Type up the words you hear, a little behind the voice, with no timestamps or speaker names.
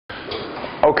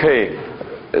Okay,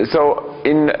 so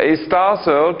in a star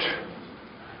search,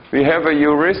 we have a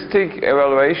heuristic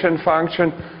evaluation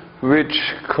function which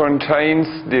contains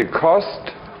the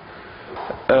cost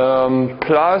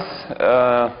plus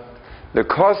the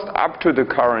cost up to the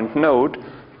current node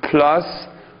plus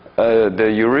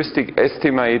the heuristic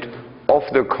estimate of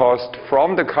the cost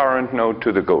from the current node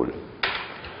to the goal.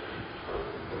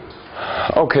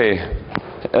 Okay,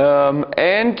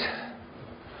 and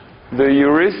the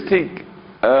heuristic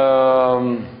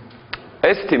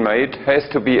estimate has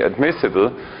to be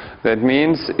admissible. That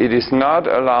means it is not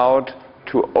allowed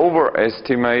to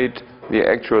overestimate the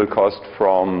actual cost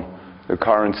from the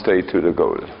current state to the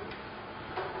goal.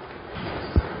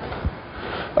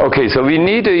 Okay, so we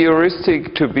need a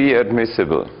heuristic to be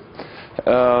admissible.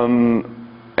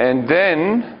 And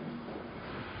then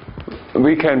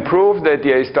we can prove that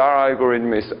the A-star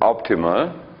algorithm is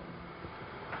optimal.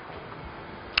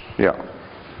 Yeah.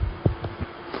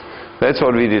 That's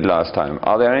what we did last time.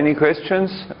 Are there any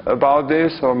questions about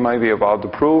this, or maybe about the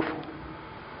proof?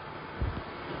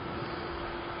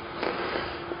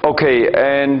 Okay,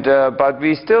 and but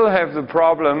we still have the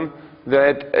problem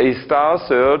that a star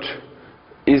search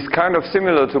is kind of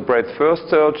similar to breadth first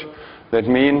search. That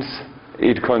means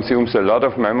it consumes a lot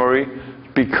of memory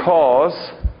because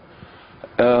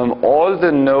all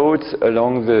the nodes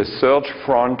along the search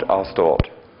front are stored.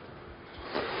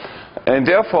 And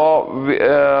therefore,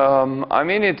 I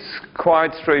mean, it's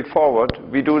quite straightforward.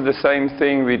 We do the same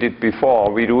thing we did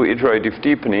before. We do iterative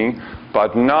deepening,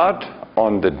 but not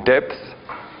on the depth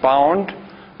bound.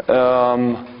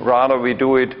 Rather, we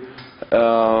do it,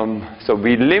 so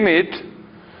we limit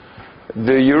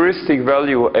the heuristic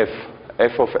value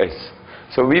f of s.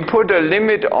 So we put a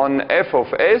limit on f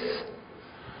of s,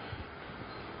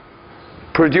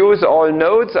 produce all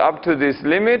nodes up to this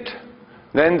limit.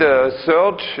 Then the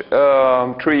search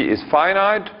tree is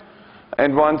finite,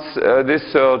 and once this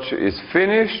search is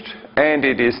finished and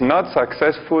it is not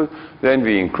successful, then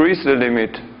we increase the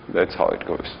limit. That's how it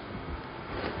goes.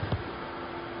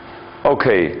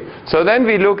 Okay, so then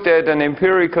we looked at an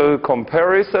empirical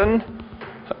comparison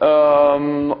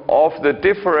of the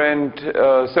different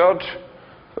search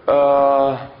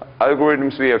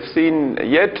algorithms we have seen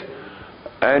yet,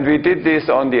 and we did this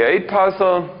on the 8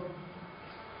 puzzle.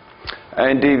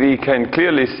 And we can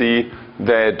clearly see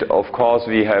that, of course,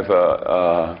 we have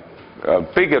a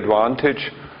big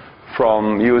advantage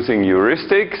from using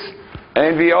heuristics.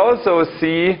 And we also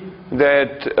see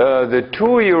that the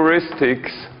two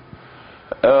heuristics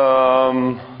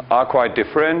are quite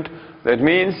different. That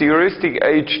means heuristic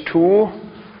H2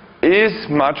 is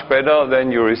much better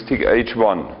than heuristic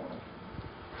H1.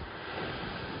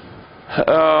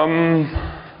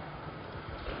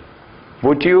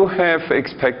 Would you have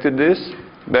expected this,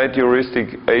 that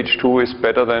heuristic H2 is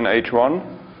better than H1?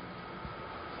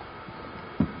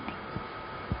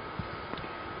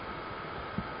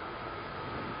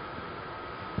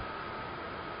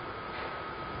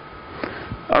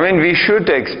 I mean, we should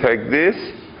expect this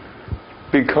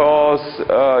because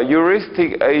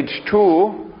heuristic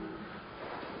H2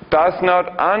 does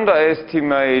not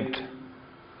underestimate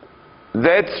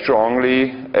that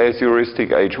strongly as heuristic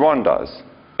H1 does.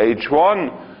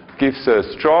 H1 gives a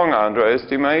strong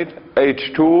underestimate,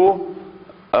 H2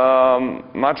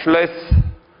 much less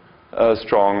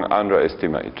strong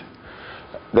underestimate.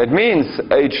 That means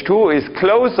H2 is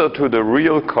closer to the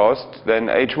real cost than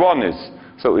H1 is,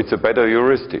 so it's a better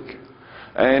heuristic.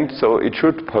 And so it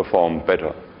should perform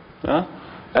better.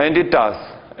 And it does,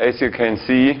 as you can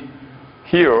see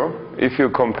here, if you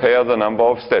compare the number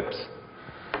of steps.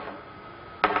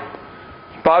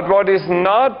 But what is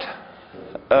not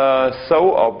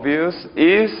so obvious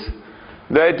is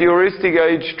that heuristic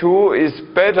H2 is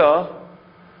better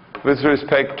with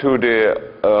respect to the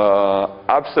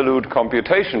absolute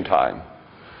computation time.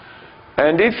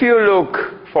 And if you look,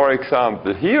 for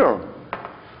example, here,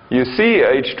 you see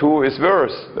H2 is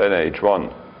worse than H1.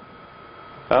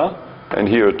 And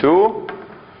here too,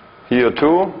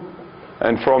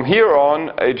 and from here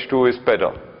on, H2 is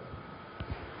better.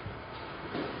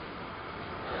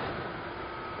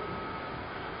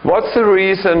 What's the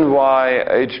reason why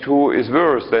H2 is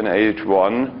worse than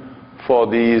H1 for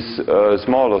these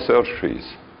smaller search trees?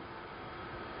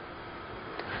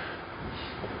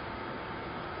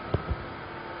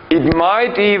 It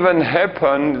might even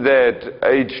happen that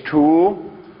H2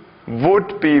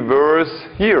 would be worse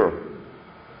here.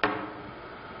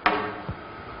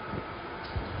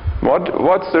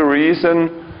 What's the reason?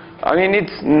 I mean,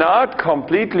 it's not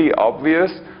completely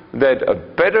obvious that a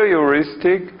better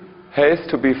heuristic has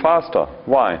to be faster.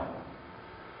 Why?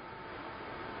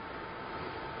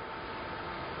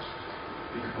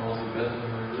 Because a better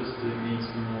heuristic needs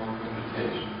more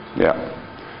computation. Yeah.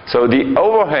 So the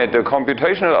overhead, the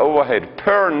computational overhead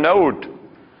per node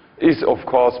is of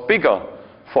course bigger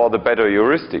for the better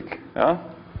heuristic. Yeah?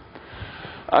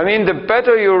 I mean, the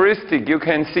better heuristic, you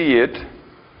can see it,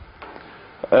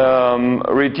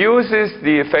 reduces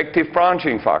the effective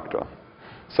branching factor.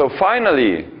 So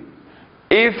finally,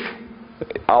 if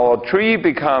our tree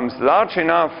becomes large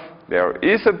enough, there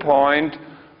is a point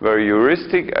where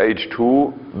heuristic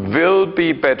H2 will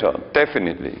be better,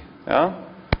 definitely. Yeah?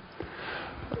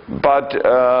 But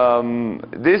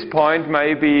this point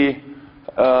may be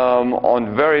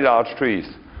on very large trees.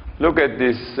 Look at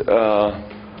this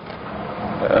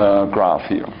graph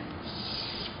here.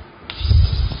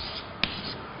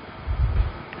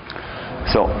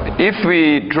 So if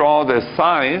we draw the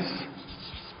size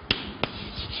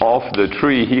of the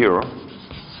tree here,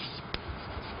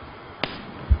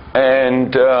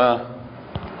 and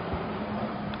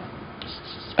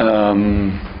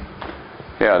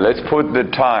yeah, let's put the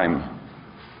time.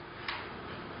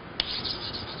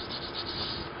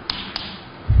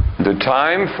 The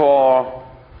time for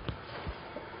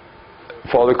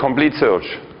the complete search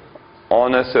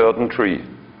on a certain tree.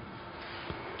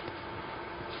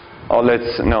 Or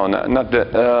let's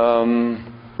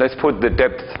let's put the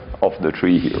depth of the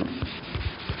tree here.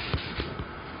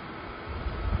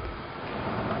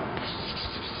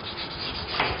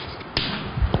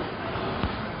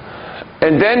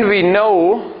 And then we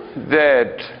know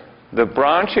that the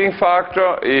branching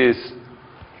factor is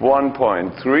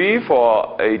 1.3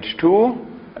 for H2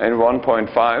 and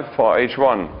 1.5 for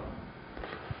H1.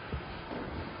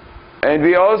 And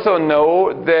we also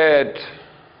know that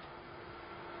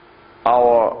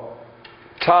our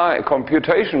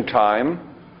computation time,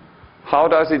 how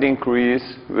does it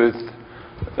increase with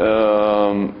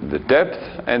the depth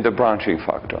and the branching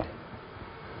factor?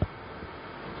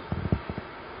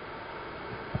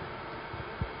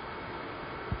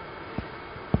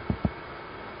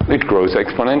 It grows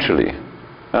exponentially.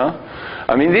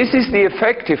 I mean, this is the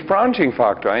effective branching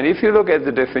factor. And if you look at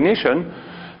the definition,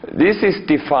 this is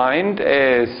defined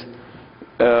as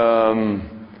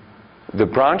the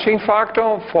branching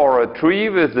factor for a tree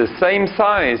with the same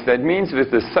size. That means with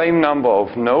the same number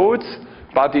of nodes,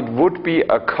 but it would be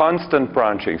a constant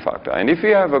branching factor. And if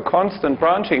you have a constant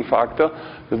branching factor,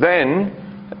 then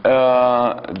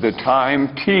the time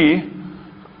t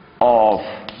of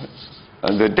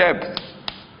the depth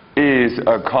is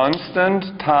a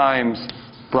constant times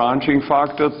branching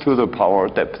factor to the power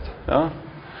depth.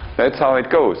 That's how it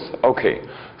goes. Okay.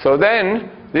 So then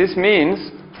this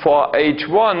means for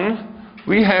H1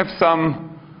 we have some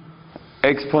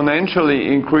exponentially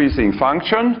increasing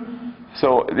function.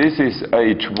 So this is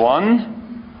H1,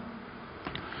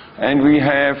 and we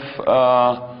have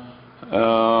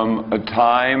a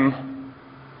time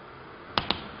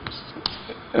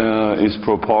is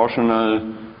proportional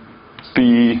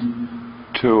b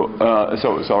to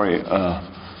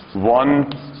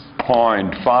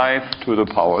 1.5 to the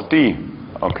power d.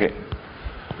 Okay.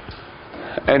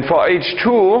 And for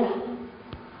H2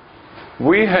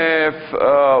 we have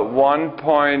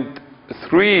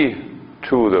 1.3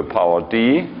 to the power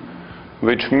d,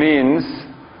 which means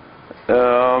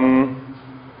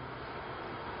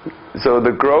so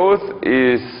the growth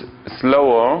is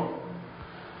slower,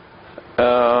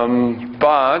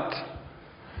 but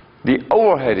the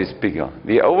overhead is bigger.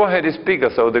 The overhead is bigger,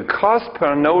 so the cost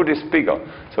per node is bigger.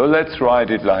 So let's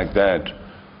write it like that,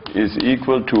 is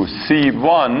equal to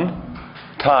C1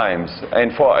 times.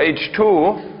 And for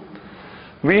H2,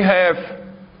 we have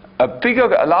a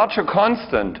larger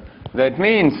constant. That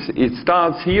means it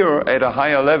starts here at a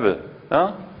higher level.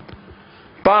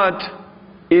 But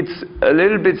it's a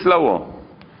little bit slower.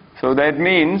 So that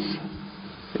means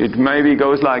it maybe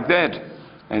goes like that.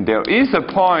 And there is a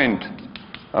point,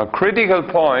 a critical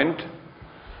point,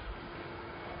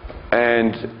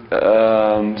 and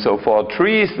so for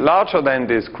trees larger than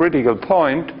this critical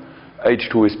point,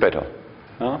 H2 is better.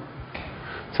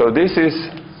 So this is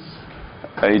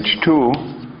H2,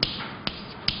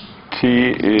 T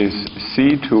is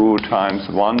C2 times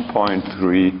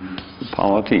 1.3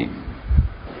 power T.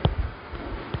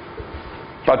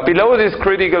 But below this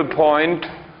critical point,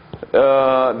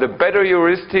 the better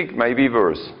heuristic may be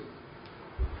worse.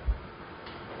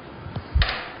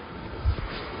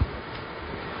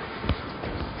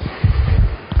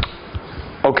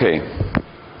 Okay.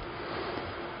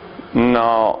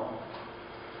 Now,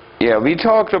 yeah, we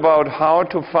talked about how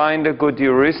to find a good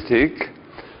heuristic,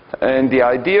 and the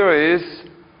idea is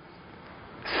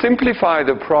simplify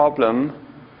the problem,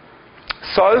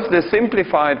 solve the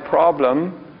simplified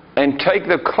problem, and take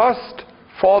the cost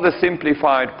for the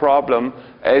simplified problem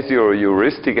as your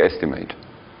heuristic estimate.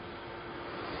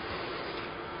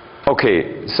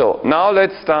 Okay, so now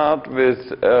let's start with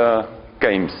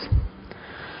games.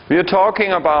 We are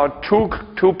talking about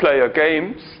two-player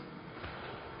games.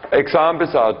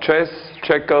 Examples are chess,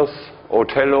 checkers,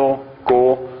 Othello,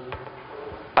 Go.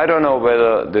 I don't know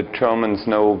whether the Germans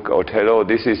know Othello.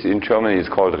 This is in Germany, it's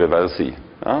called Reversi.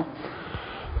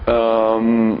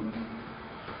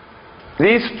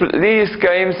 These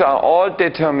games are all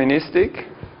deterministic.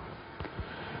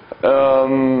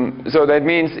 So that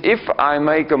means if I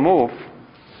make a move,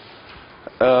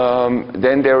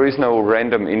 then there is no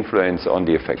random influence on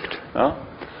the effect.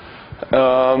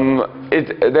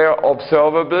 They're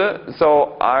observable,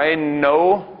 so I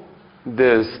know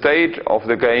the state of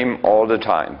the game all the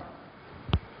time.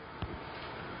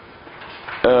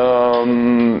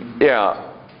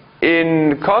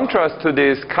 In contrast to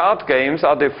this, card games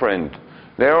are different.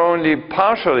 They're only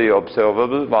partially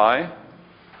observable. Why?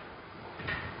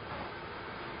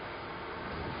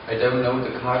 I don't know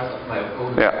the cards of my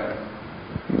opponent. Yeah.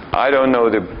 I don't know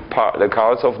the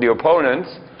cards of the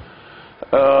opponents.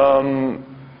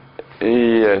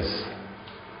 Yes.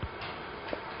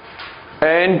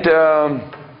 And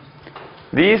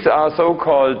these are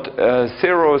so-called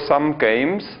zero-sum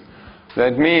games.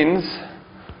 That means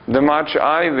the much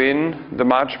I win, the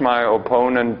much my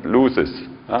opponent loses.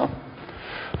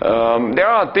 There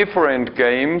are different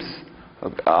games.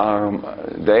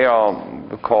 They are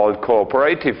called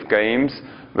cooperative games,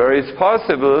 where it's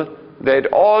possible that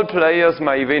all players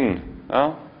may win,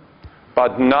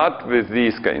 but not with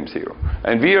these games here.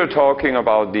 And we are talking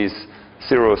about these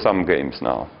zero-sum games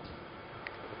now.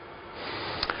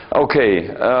 Okay,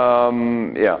 I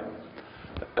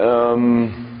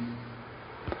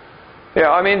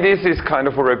mean, this is kind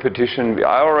of a repetition.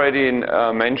 I already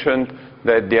mentioned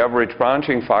that the average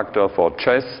branching factor for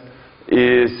chess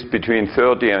is between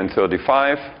 30 and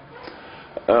 35.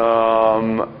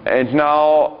 And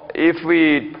now, if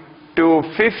we do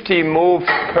 50 moves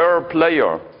per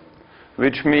player,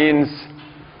 which means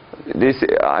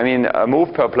a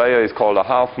move per player is called a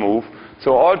half move.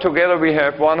 So altogether we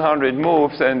have 100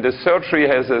 moves, and the search tree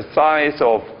has a size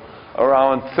of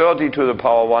around 30 to the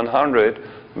power 100,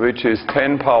 which is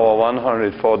 10 power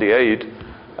 148,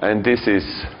 and this is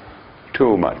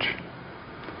too much.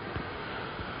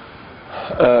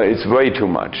 It's way too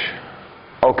much.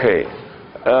 Okay.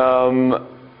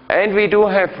 And we do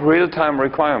have real-time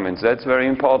requirements. That's very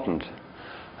important.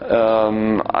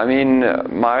 I mean,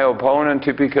 my opponent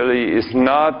typically is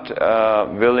not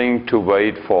willing to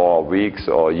wait for weeks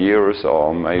or years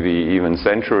or maybe even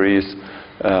centuries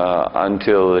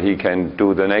until he can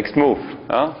do the next move.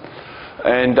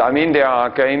 And I mean, there are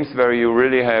games where you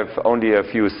really have only a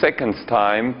few seconds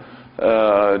time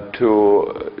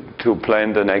to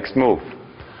plan the next move.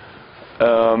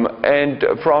 And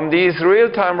from these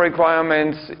real-time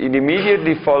requirements, it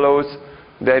immediately follows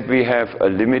that we have a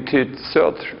limited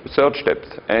search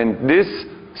depth. And this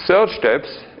search depth,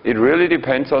 it really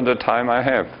depends on the time I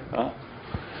have.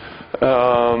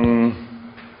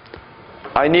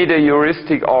 I need a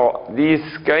heuristic, or these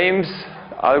games,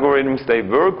 algorithms, they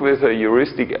work with a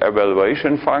heuristic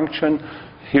evaluation function.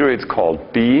 Here it's called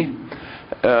B.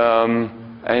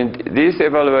 And this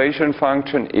evaluation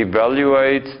function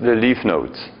evaluates the leaf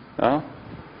nodes.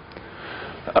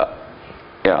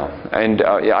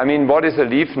 I mean, what is a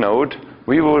leaf node?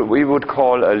 We would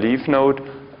call a leaf node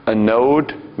a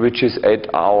node which is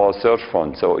at our search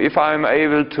front. So if I'm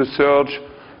able to search,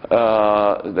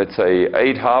 let's say,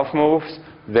 8 half moves,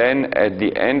 then at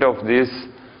the end of this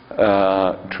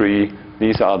tree,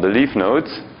 these are the leaf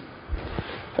nodes.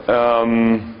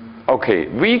 Okay,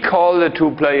 we call the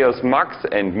two players max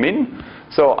and min.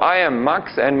 So I am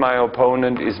max and my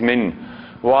opponent is min.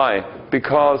 Why?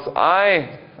 Because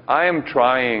I am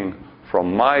trying,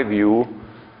 from my view,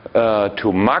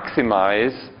 to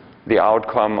maximize the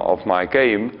outcome of my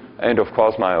game. And of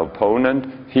course my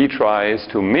opponent, he tries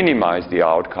to minimize the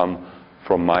outcome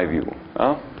from my view.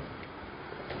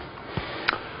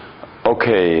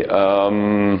 Okay,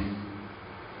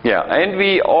 and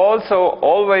we also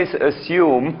always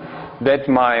assume that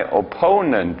my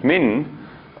opponent, min,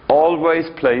 always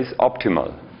plays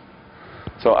optimal.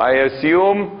 So I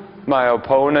assume my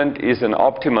opponent is an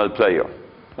optimal player.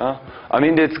 I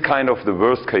mean, it's kind of the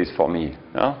worst case for me.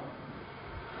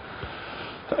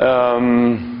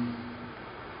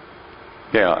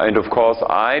 And of course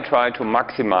I try to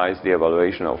maximize the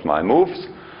evaluation of my moves,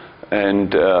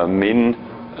 and min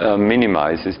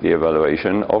minimizes the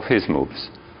evaluation of his moves.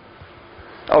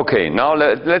 Okay, now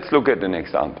let's look at an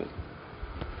example.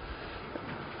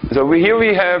 So here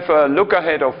we have a look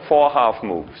ahead of 4 half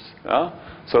moves.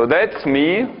 So that's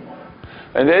me,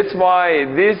 and that's why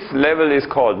this level is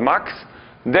called max.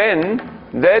 Then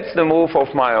that's the move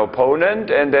of my opponent,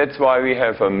 and that's why we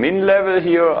have a min level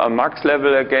here, a max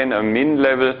level again, a min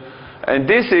level, and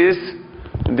this is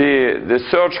the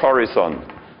search horizon.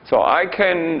 So I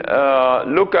can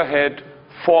look ahead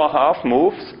 4 half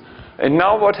moves, and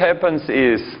now what happens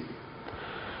is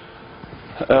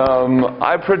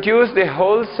I produce the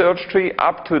whole search tree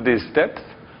up to this depth,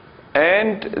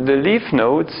 and the leaf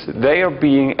nodes, they are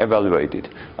being evaluated.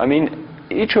 I mean,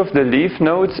 each of the leaf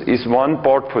nodes is one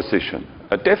board position,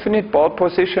 a definite board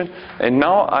position, and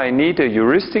now I need a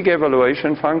heuristic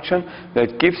evaluation function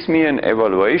that gives me an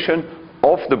evaluation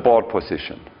of the board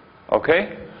position.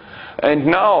 Okay? And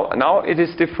now it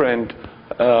is different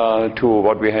to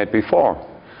what we had before.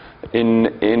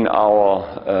 In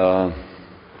our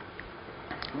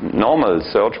normal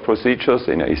search procedures,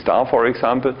 in a star for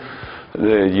example,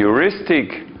 the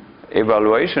heuristic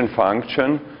evaluation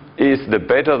function is the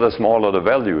better the smaller the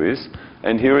value is,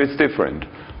 and here it's different.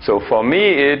 So for me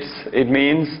it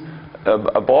means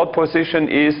a board position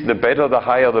is the better the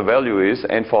higher the value is,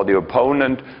 and for the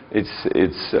opponent it's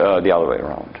the other way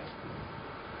around.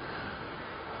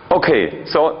 Okay,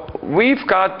 so we've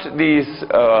got these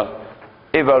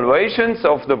evaluations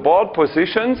of the board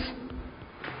positions,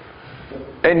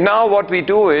 and now what we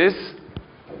do is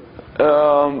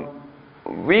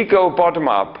we go bottom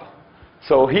up.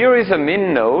 So here is a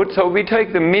min node, so we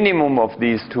take the minimum of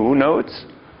these 2 nodes,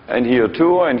 and here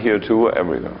 2, and here 2,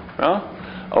 everywhere.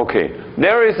 Okay,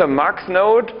 there is a max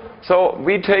node, so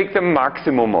we take the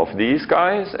maximum of these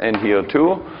guys, and here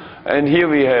 2, and here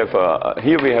we have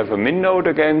a min node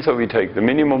again, so we take the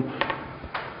minimum,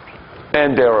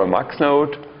 and there a max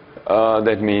node.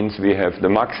 That means we have the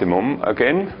maximum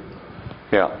again.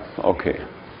 Yeah, okay.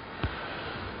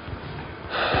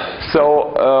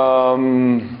 So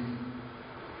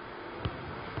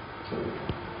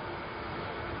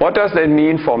what does that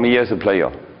mean for me as a player?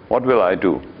 What will I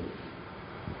do?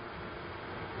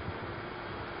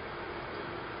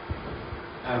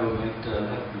 I will make the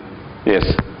left move. Yes,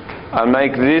 I'll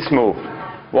make this move.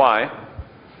 Why?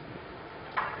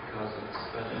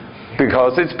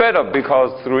 Because it's better.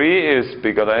 Because 3 is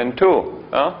bigger than 2.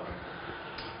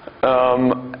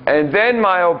 And then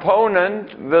my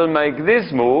opponent will make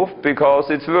this move because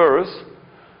it's worse,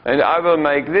 and I will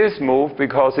make this move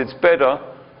because it's better,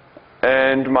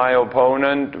 and my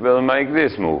opponent will make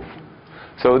this move.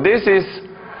 So this is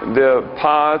the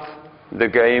path the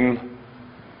game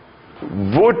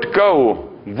would go,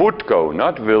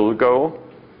 not will go,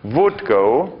 would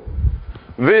go,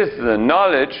 with the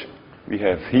knowledge we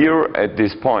have here at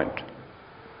this point.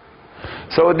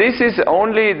 So this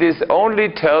only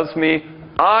tells me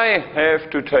I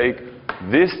have to take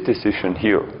this decision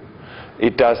here.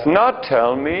 It does not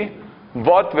tell me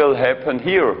what will happen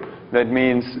here. That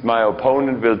means my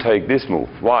opponent will take this move.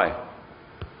 Why?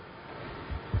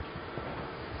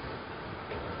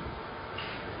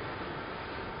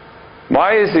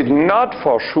 Why is it not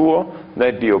for sure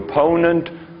that the opponent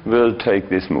will take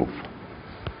this move?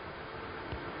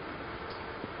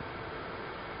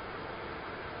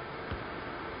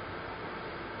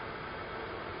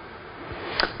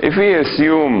 If we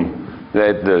assume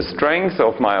that the strength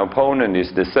of my opponent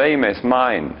is the same as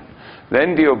mine,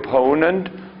 then the opponent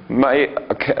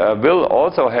will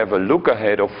also have a look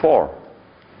ahead of 4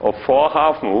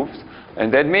 half moves,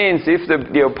 and that means if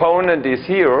the opponent is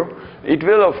here, it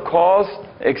will of course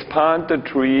expand the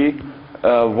tree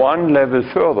 1 level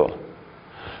further,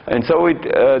 and so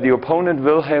the opponent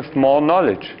will have more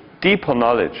knowledge, deeper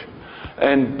knowledge,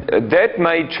 and that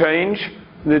may change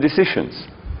the decisions.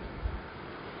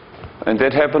 And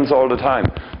that happens all the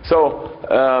time. So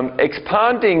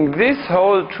expanding this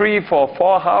whole tree for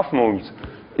 4 half moves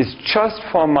is just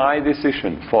for my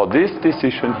decision, for this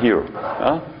decision here.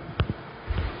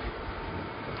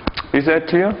 Is that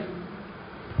clear?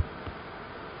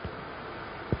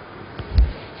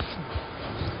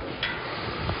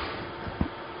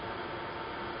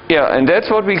 Yeah, and that's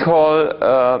what we call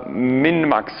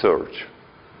min-max search.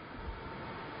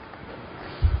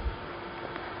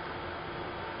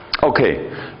 Okay,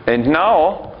 and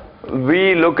now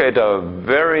we look at a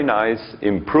very nice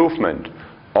improvement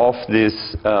of this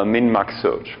min-max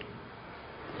search.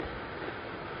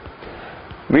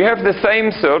 We have the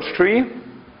same search tree,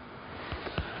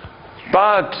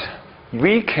 but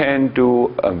we can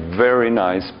do a very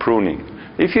nice pruning.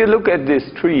 If you look at this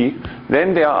tree,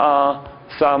 then there are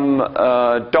some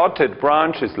dotted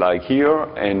branches like here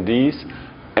and these,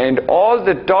 and all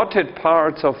the dotted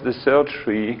parts of the search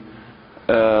tree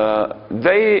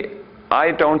they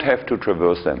I don't have to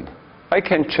traverse them. I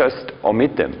can just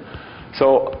omit them.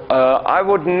 So I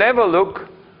would never look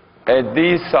at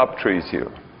these subtrees here,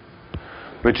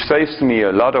 which saves me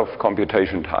a lot of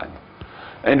computation time.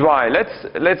 And why?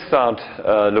 Let's start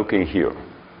looking here.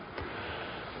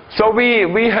 So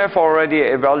we have already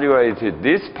evaluated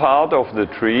this part of the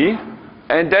tree,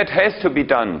 and that has to be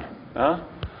done.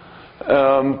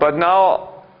 But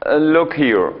now look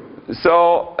here.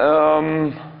 So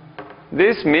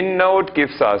this min node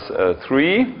gives us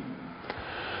 3.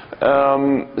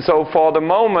 So for the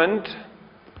moment,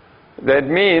 that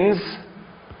means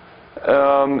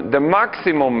the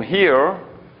maximum here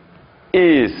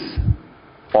is,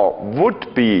 or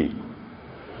would be,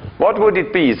 what would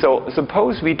it be? So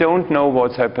suppose we don't know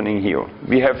what's happening here.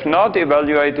 We have not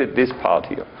evaluated this part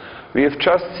here. We have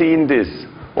just seen this.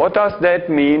 What does that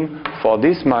mean for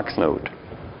this max node?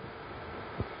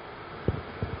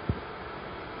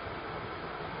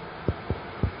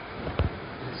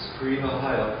 It's 3 or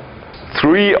higher.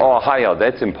 3 or higher,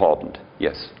 that's important,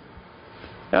 yes.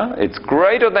 Yeah? It's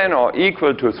greater than or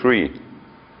equal to 3.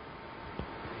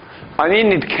 I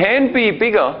mean, it can be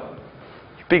bigger,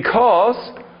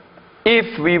 because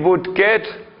if we would get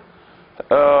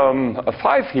a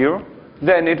 5 here,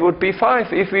 then it would be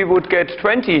 5. If we would get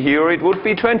 20 here, it would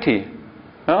be 20.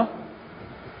 Yeah?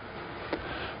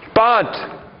 But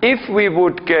if we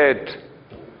would get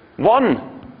 1,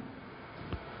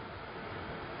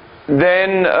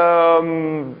 then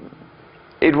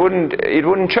it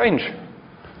wouldn't change,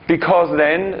 because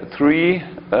then 3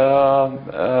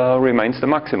 remains the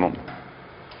maximum.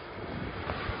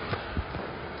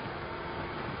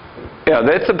 Yeah,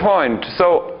 that's the point.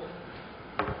 So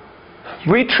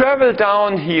we travel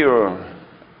down here,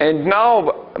 and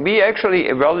now we actually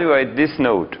evaluate this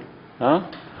node.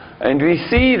 And we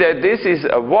see that this is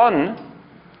a 1,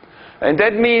 and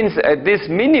that means at this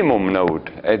minimum node,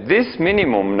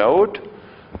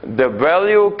 the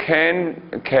value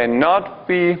cannot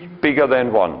be bigger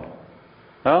than 1.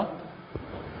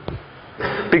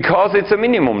 Because it's a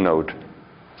minimum node.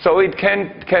 So it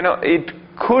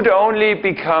could only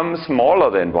become smaller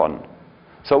than 1.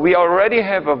 So we already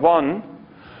have a 1.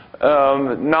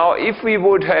 Now if we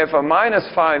would have a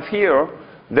 -5 here,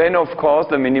 then of course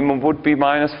the minimum would be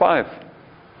 -5.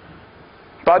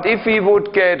 But if we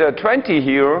would get a 20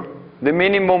 here, the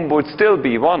minimum would still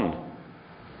be 1.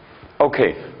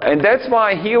 Okay, and that's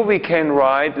why here we can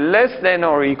write less than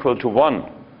or equal to 1.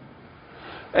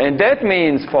 And that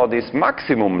means for this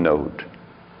maximum node,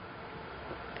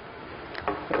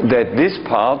 that this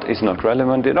part is not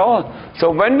relevant at all. So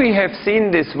when we have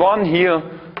seen this 1 here,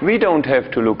 we don't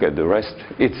have to look at the rest.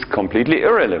 It's completely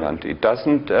irrelevant. It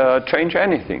doesn't change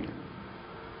anything.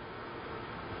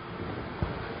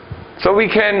 So we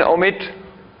can omit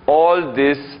all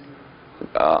this.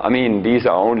 I mean, these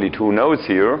are only 2 nodes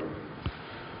here.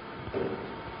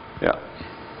 Yeah.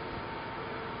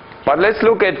 But let's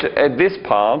look at this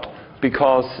part,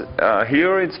 because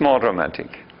here it's more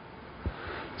dramatic.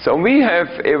 So we have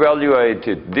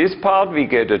evaluated this part. We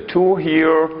get a 2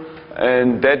 here,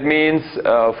 and that means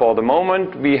for the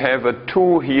moment we have a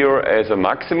 2 here as a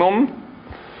maximum.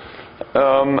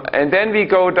 And then we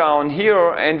go down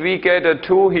here and we get a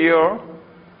 2 here.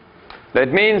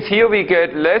 That means here we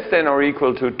get less than or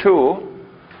equal to 2,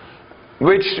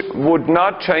 which would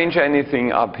not change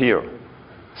anything up here.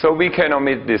 So we can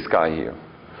omit this guy here.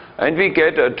 And we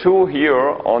get a 2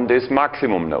 here on this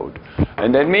maximum node.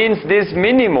 And that means this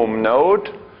minimum node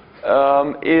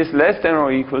is less than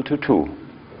or equal to 2.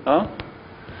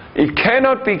 It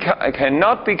cannot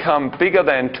become bigger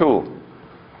than 2.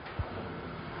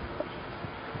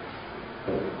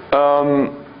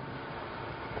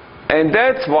 And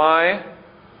that's why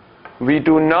we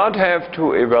do not have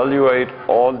to evaluate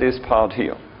all this part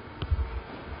here.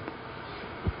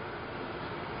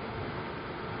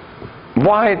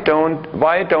 Why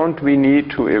don't we need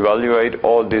to evaluate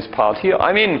all this part here?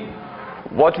 I mean,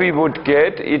 what we would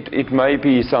get, it may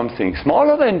be something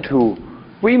smaller than 2.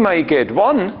 We may get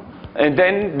 1, and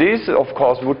then this, of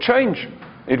course, would change.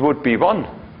 It would be 1.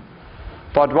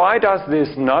 But why does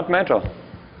this not matter?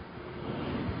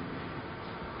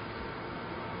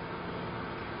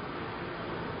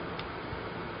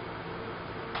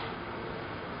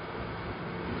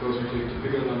 Because we take the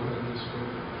bigger number in this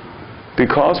way.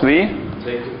 Because we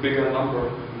Take the bigger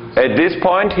number. at this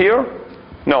point here?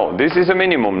 No, this is a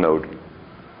minimum node.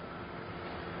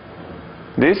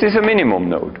 This is a minimum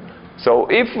node. So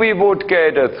if we would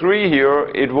get a 3 here,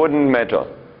 it wouldn't matter.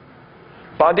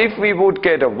 But if we would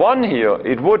get a 1 here,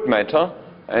 it would matter,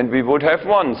 and we would have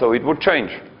 1, so it would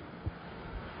change.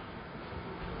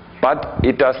 But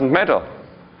it doesn't matter.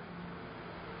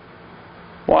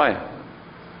 Why?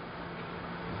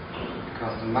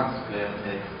 Because the max player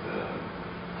takes the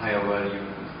higher value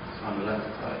on the left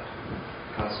side.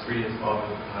 Because 3 is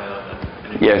always higher than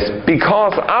any. Yes,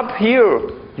 because up here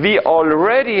we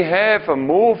already have a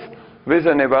move with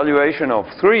an evaluation of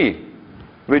 3,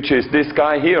 which is this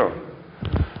guy here.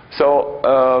 So,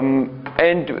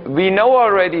 and we know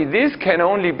already this can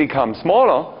only become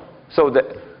smaller, so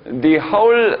the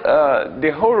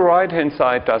whole right-hand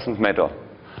side doesn't matter.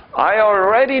 I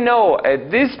already know at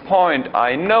this point,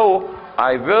 I know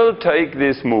I will take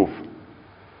this move.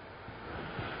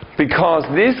 Because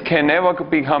this can never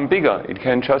become bigger, it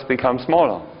can just become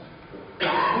smaller.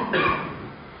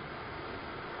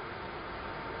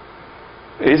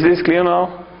 Is this clear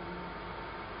now?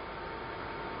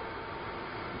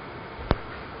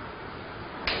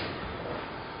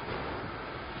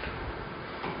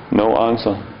 No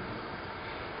answer.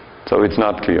 So it's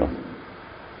not clear.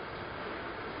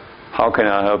 How can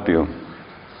I help you?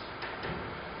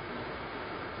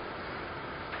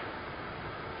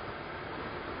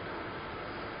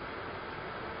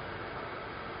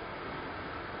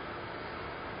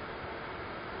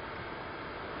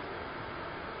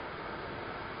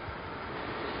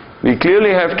 We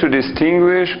clearly have to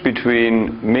distinguish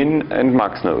between min and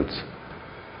max nodes.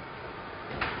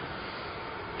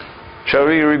 Shall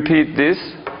we repeat this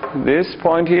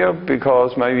point here,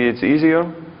 because maybe it's easier?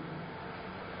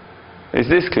 Is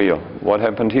this clear, what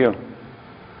happened here?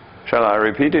 Shall I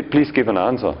repeat it? Please give an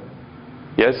answer.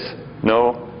 Yes?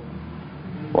 No?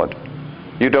 What?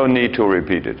 You don't need to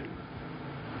repeat it.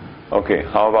 Okay,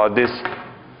 how about this?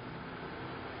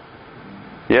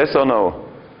 Yes or no?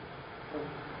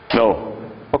 No.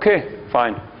 Okay,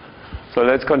 fine. So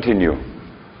let's continue.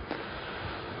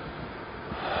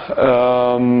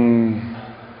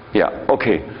 Yeah,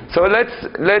 okay. So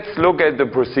let's look at the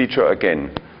procedure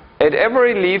again. At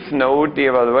every leaf node, the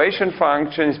evaluation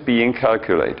function is being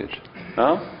calculated.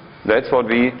 That's what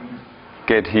we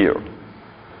get here.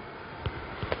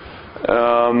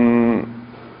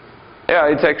 Yeah,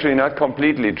 it's actually not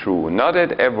completely true. Not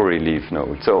at every leaf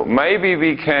node. So maybe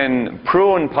we can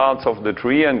prune parts of the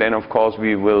tree, and then of course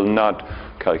we will not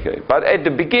calculate. But at the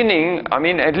beginning, I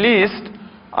mean, at least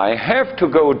I have to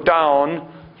go down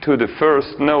to the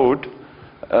first node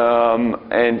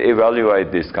and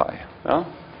evaluate this guy.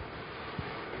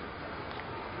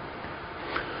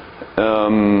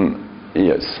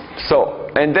 Yes. So,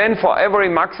 and then for every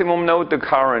maximum node, the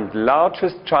current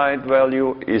largest child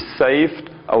value is saved.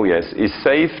 Oh yes, is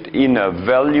saved in a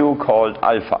value called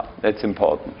alpha. That's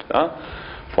important.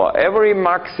 For every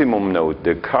maximum node,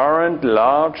 the current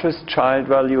largest child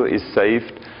value is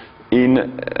saved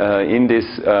in this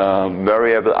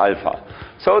variable alpha.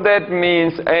 So that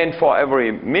means, and for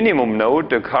every minimum node,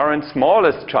 the current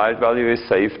smallest child value is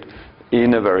saved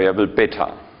in a variable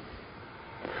beta.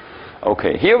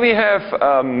 Okay, here we have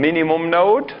a minimum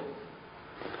node,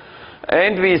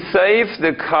 and we save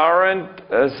the current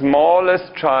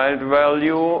smallest child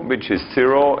value, which is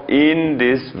 0, in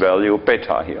this value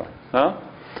beta here.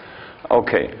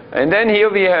 Okay, and then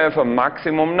here we have a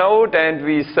maximum node, and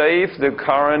we save the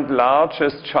current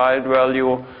largest child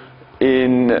value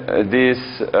in this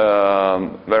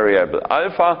variable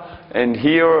alpha, and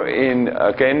here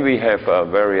again we have a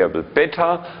variable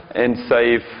beta, and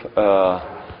save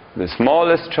the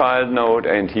smallest child node,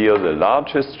 and here the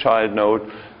largest child node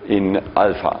in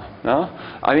alpha.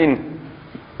 I mean,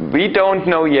 we don't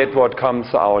know yet what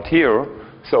comes out here,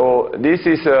 so this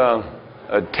is a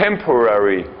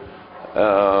temporary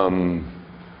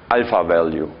alpha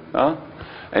value.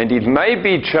 And it may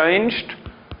be changed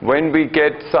when we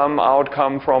get some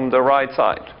outcome from the right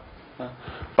side.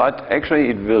 But actually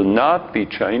it will not be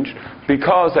changed,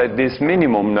 because at this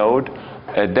minimum node,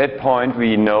 at that point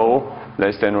we know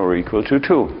less than or equal to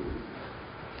 2.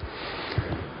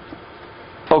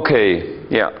 Okay,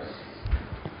 yeah.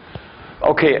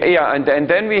 Okay, yeah, and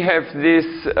then we have this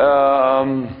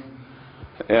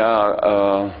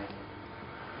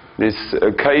this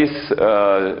case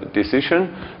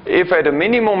decision. If at a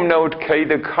minimum node k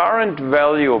the current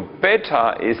value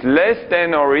beta is less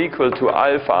than or equal to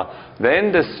alpha,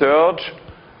 then the search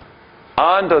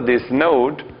under this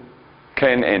node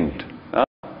can end.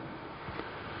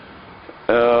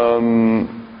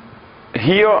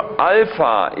 Here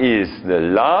alpha is the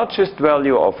largest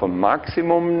value of a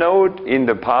maximum node in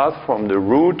the path from the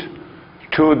root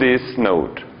to this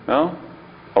node.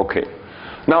 Okay.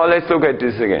 Now let's look at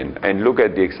this again and look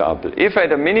at the example. If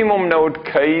at a minimum node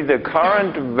k the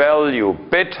current value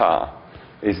beta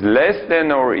is less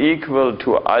than or equal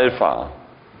to alpha,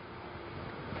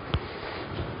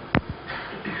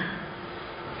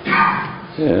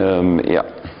 yeah.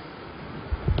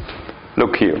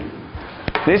 Look here.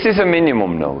 This is a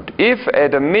minimum node. If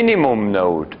at a minimum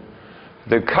node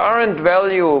the current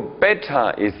value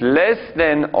beta is less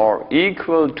than or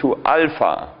equal to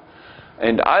alpha,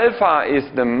 and alpha is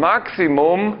the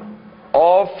maximum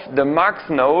of the max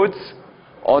nodes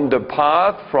on the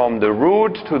path from the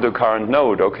root to the current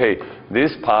node. Okay,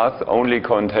 this path only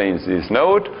contains this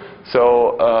node,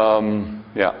 so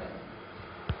yeah.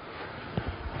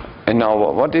 And now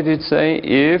what did it say?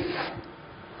 If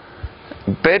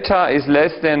beta is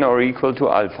less than or equal to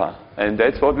alpha, and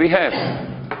that's what we have.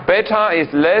 Beta is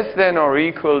less than or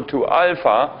equal to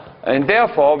alpha, and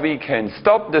therefore we can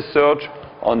stop the search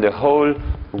on the whole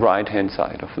right hand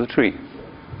side of the tree.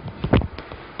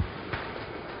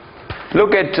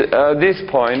 Look at this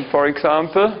point, for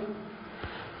example.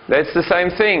 That's the same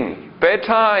thing.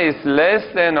 Beta is less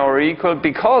than or equal,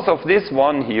 because of this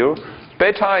one here,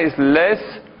 beta is less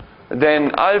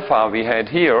than alpha we had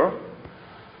here.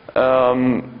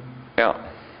 Yeah.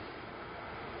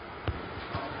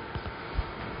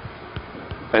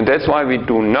 And that's why we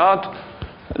do not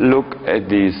look at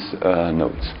these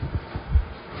nodes.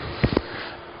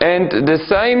 And the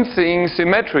same thing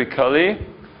symmetrically,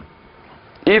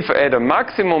 if at a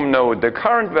maximum node the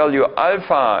current value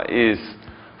alpha is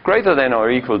greater than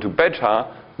or equal to beta,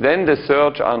 then the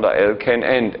search under L can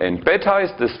end. And beta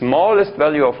is the smallest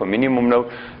value of a minimum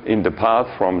node in the path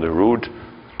from the root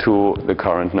to the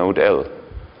current node L.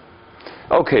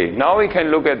 Okay, now we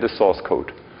can look at the source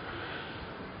code.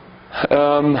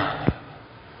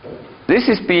 This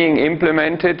is being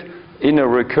implemented in a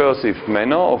recursive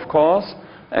manner, of course,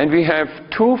 and we have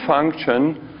two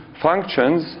functions,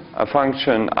 a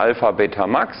function alpha beta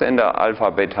max and a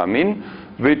alpha beta min,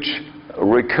 which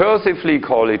recursively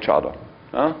call each other.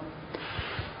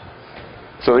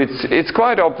 So it's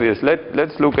quite obvious.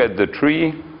 Let's look at the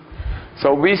tree.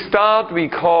 So we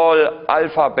call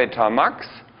alpha beta max,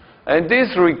 and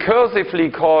this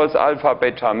recursively calls alpha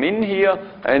beta min here,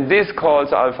 and this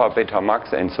calls alpha beta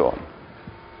max, and so on.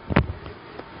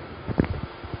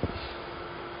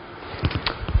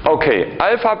 Okay,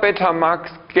 alpha beta max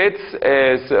gets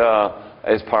as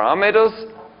parameters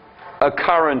a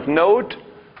current node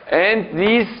and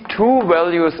these two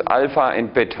values alpha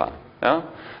and beta. Yeah?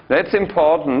 That's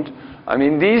important. I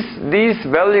mean, these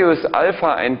values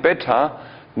alpha and beta,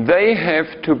 they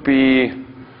have to be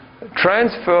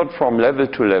transferred from level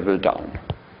to level down.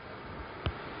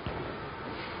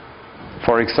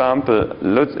 For example,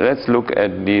 let's look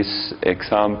at this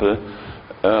example.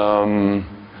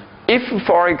 If,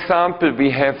 for example,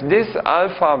 we have this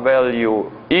alpha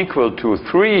value equal to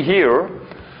 3 here,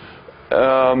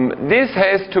 this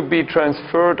has to be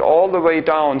transferred all the way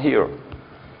down here.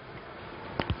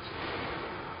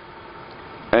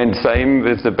 And same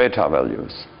with the beta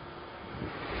values.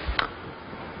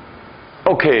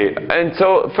 Okay, and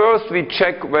so first we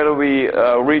check whether we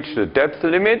reach the depth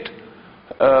limit.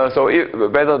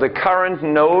 Whether the current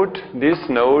node, this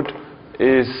node,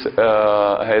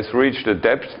 has reached the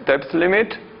depth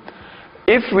limit.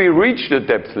 If we reach the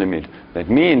depth limit, that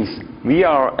means we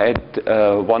are at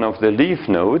one of the leaf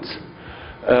nodes,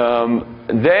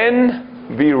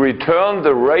 then we return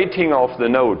the rating of the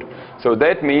node. So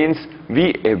that means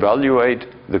we evaluate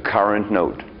the current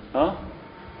node.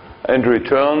 And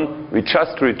we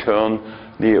just return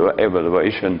the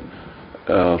evaluation,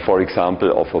 for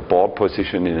example, of a board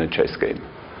position in a chess game.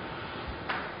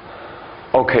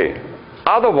 Okay.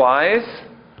 Otherwise,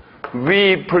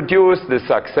 we produce the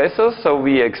successors, so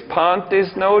we expand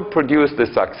this node, produce the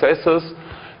successors,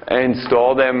 and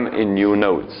store them in new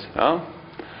nodes.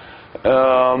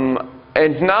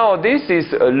 And now this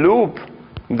is a loop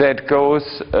that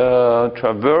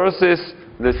traverses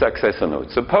the successor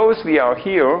nodes. Suppose we are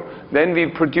here, then we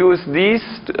produce these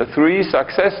 3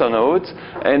 successor nodes,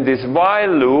 and this while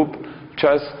loop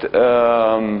just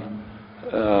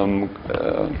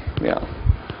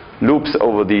loops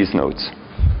over these nodes.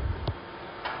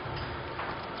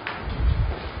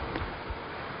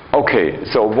 Okay,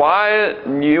 so while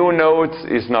new nodes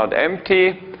is not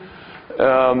empty,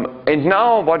 and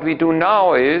now what we do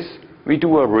now is we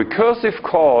do a recursive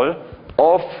call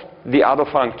of the other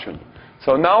function.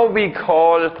 So now we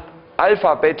call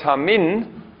alpha beta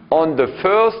min on the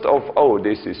first of,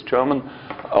 this is German,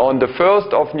 on the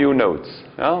first of new nodes.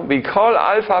 We call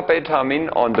alpha beta min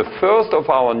on the first of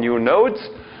our new nodes.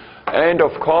 And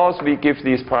of course, we give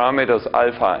these parameters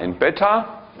alpha and beta.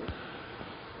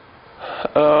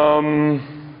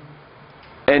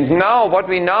 And now, what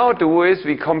we now do is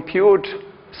we compute.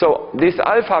 So this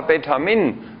alpha beta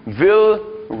min will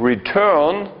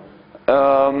return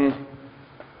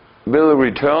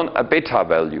a beta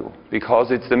value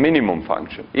because it's the minimum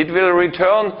function. It will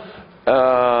return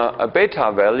a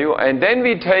beta value, and then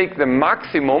we take the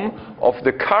maximum of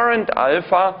the current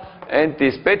alpha and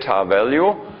this beta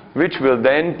value, which will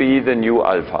then be the new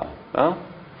alpha.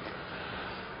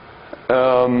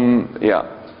 Yeah,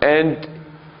 and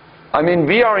I mean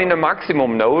we are in a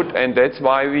maximum node, and that's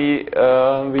why we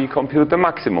compute the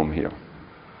maximum here.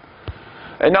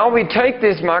 And now we take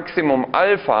this maximum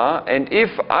alpha, and if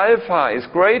alpha is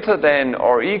greater than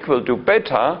or equal to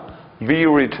beta, we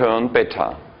return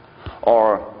beta.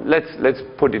 Or let's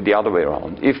put it the other way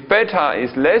around. If beta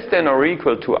is less than or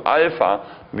equal to alpha,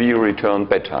 we return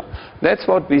beta. That's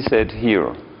what we said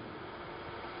here.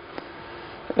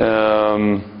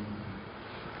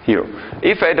 Here.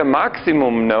 If at a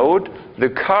maximum node, the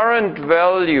current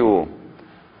value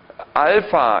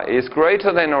alpha is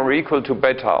greater than or equal to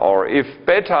beta, or if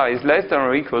beta is less than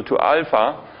or equal to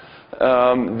alpha,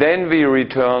 then we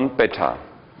return beta.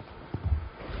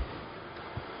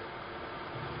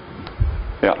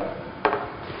 Yeah.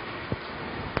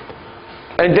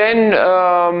 And then,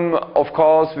 of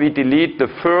course, we delete the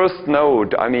first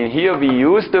node. I mean, here we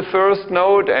use the first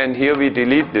node, and here we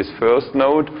delete this first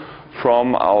node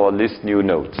from our list new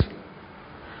nodes.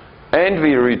 And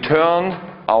we return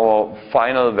our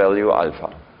final value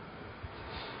alpha.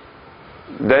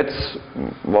 That's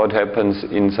what happens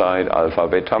inside alpha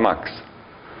beta max.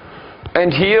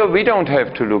 And here we don't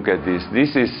have to look at this.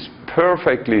 This is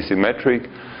perfectly symmetric,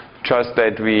 just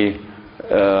that we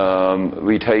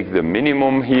take the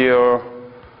minimum here.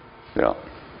 Yeah.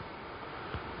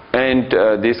 And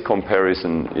this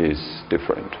comparison is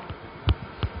different.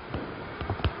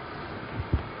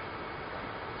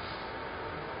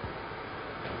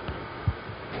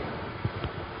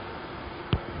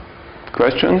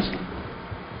 Questions?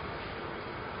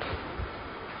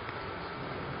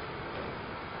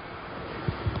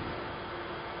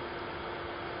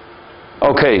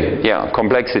 Okay, yeah,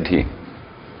 complexity.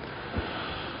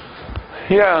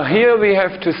 Yeah, here we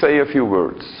have to say a few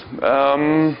words.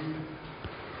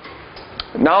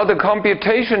 Now the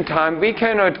computation time, we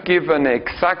cannot give an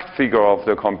exact figure of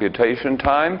the computation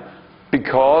time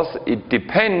because it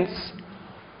depends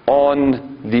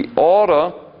on the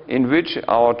order in which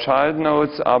our child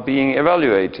nodes are being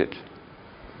evaluated.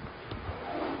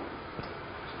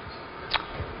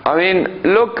 I mean,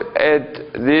 look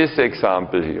at this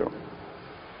example here.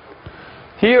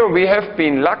 Here we have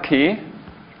been lucky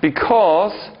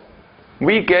because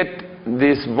we get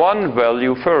this one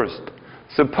value first.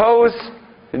 Suppose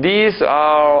these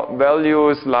are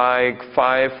values like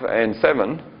 5 and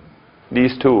 7,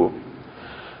 these two.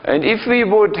 And if we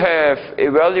would have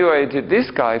evaluated this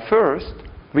guy first,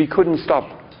 we couldn't stop.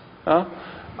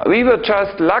 We were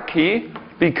just lucky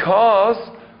because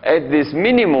at this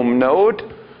minimum node,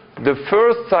 the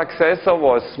first successor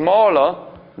was smaller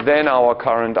than our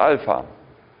current alpha.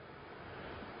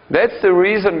 That's the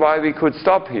reason why we could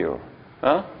stop here.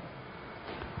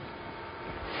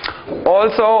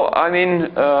 Also, I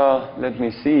mean, let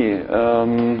me see.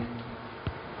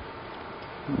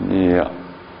 Yeah.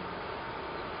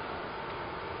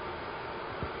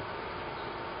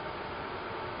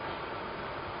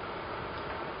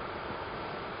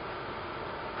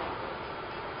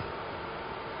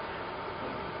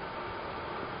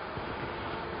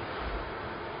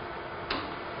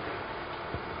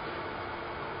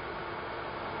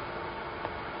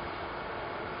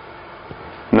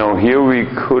 No, here we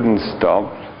couldn't stop,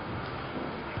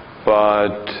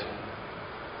 but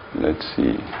let's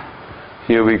see.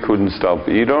 Here we couldn't stop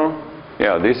either.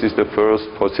 Yeah, this is the first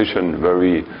position where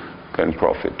we can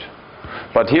profit.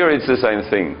 But here it's the same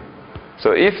thing.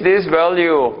 So if this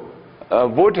value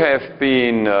would have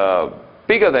been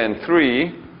bigger than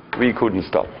 3, we couldn't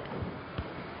stop.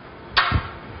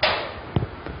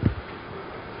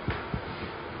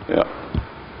 Yeah.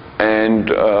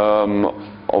 And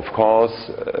of course,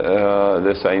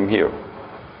 the same here.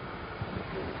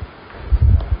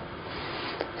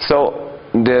 So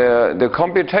the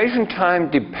computation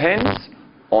time depends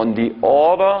on the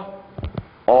order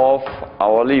of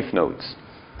our leaf nodes.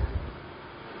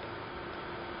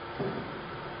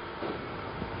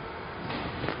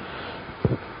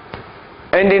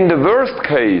 And in the worst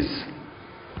case,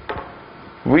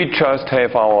 we just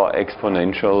have our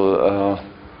exponential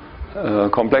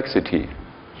complexity,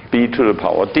 b to the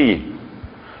power d.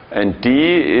 And d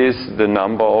is the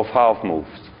number of half moves.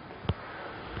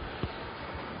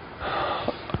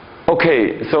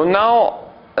 Okay, so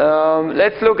now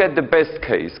let's look at the best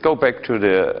case. Go back to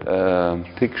the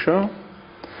picture.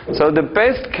 So the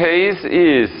best case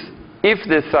is if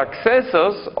the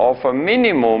successors of a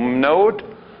minimum node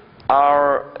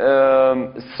are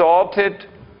sorted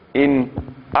in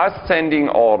ascending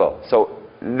order. So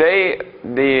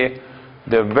the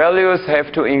values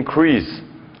have to increase.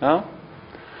 Huh?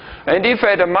 And if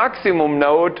at a maximum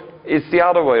node, it's the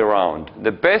other way around.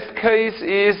 The best case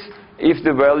is if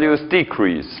the values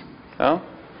decrease. Huh?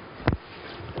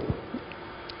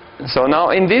 So now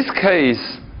in this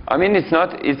case, I mean, it's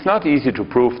not easy to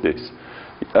prove this.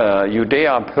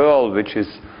 Udea Pearl, which is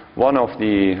one of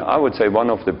the, I would say, one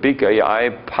of the big AI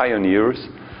pioneers.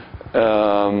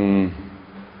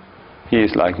 He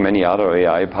is like many other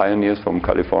AI pioneers from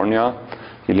California.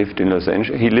 He lives in Los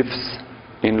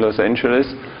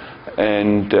Angeles,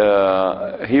 and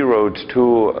he wrote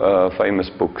two famous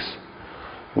books.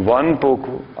 One book,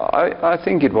 I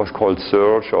think it was called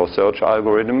Search or Search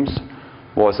Algorithms,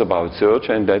 was about search,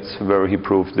 and that's where he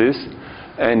proved this.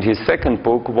 And his second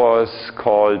book was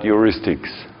called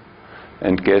Heuristics.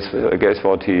 And guess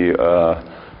what he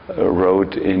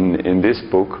wrote in this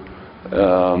book?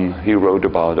 He wrote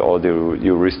about all the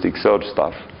heuristic search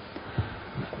stuff.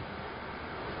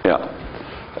 Yeah.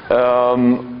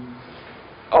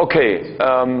 Okay.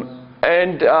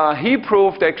 And he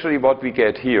proved actually what we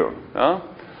get here.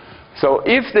 So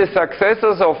if the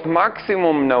successors of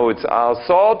maximum nodes are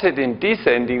sorted in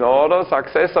descending order,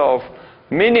 successor of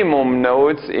minimum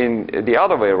nodes in the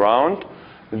other way around,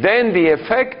 then the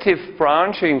effective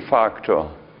branching factor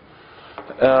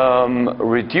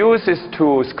reduces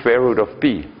to square root of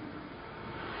b,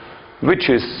 which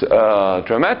is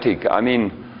dramatic. I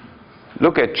mean,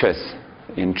 look at chess.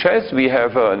 In chess, we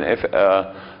have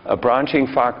a branching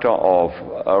factor of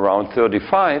around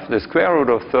 35. The square root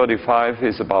of 35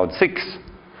 is about 6.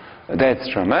 That's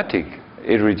dramatic.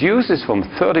 It reduces from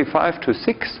 35 to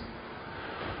 6.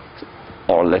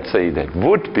 Or let's say that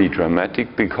would be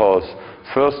dramatic because,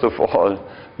 first of all,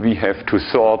 we have to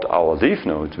sort our leaf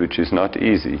nodes, which is not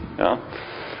easy. Yeah?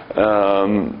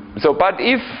 But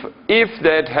if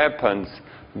that happens,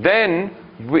 then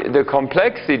the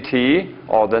complexity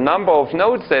or the number of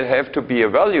nodes that have to be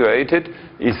evaluated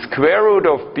is square root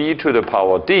of b to the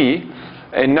power d.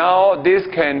 And now this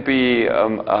can be,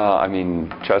 I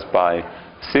mean, just by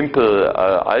simple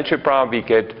algebra, we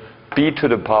get b to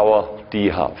the power d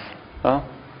half. Huh?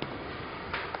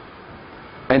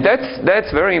 And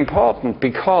that's very important,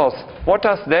 because what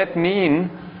does that mean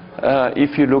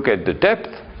if you look at the depth?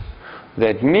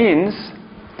 That means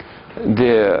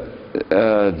the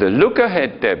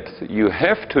look-ahead depth you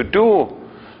have to do,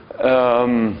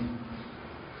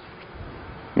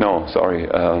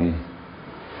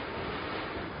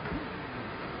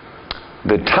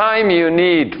 the time you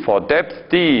need for depth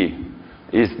d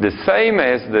is the same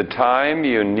as the time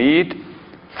you need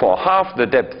for half the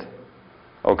depth.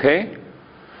 Okay?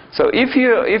 So if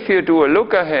you do a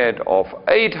look ahead of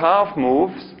 8 half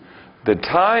moves, the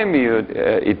time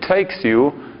it takes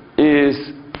you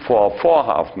is for 4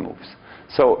 half moves.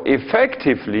 So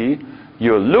effectively,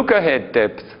 your look ahead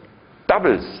depth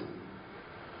doubles.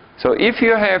 So if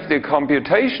you have the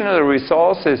computational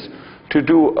resources to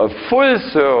do a full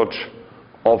search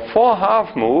of 4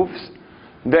 half moves,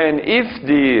 then if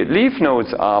the leaf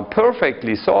nodes are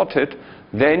perfectly sorted,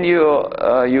 then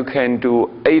you can do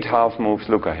 8 half moves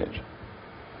look ahead.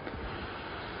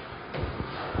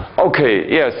 Okay,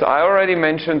 yes, I already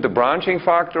mentioned the branching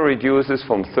factor reduces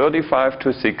from 35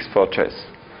 to 6 for chess.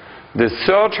 The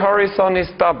search horizon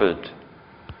is doubled.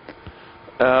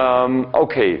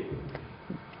 Okay.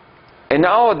 And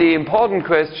now the important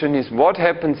question is, what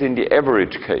happens in the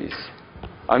average case?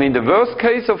 I mean, the worst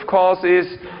case, of course,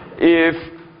 is if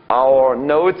our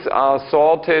nodes are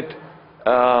sorted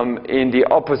in the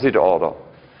opposite order.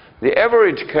 The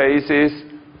average case is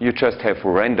you just have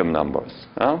random numbers.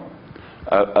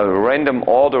 A random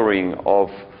ordering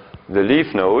of the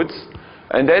leaf nodes.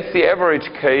 And that's the average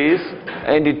case.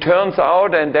 And it turns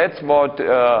out, and that's what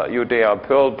Udea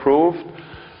Pearl proved,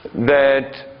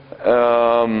 that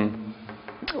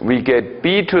we get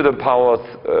b to the power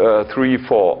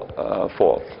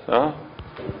 3/4.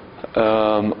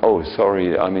 Oh,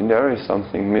 sorry. I mean, there is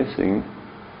something missing.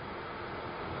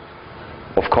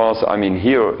 Of course, I mean,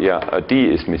 here, yeah, a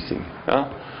d is missing.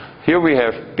 Here we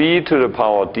have b to the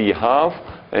power d half,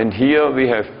 and here we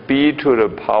have b to the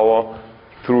power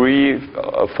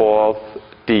 3/4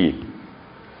 d.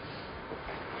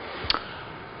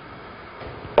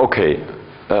 Okay,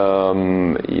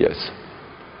 yes.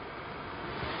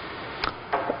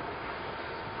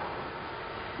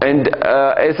 And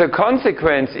as a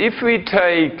consequence, if we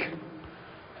take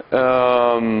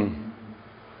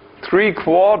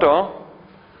 3/4,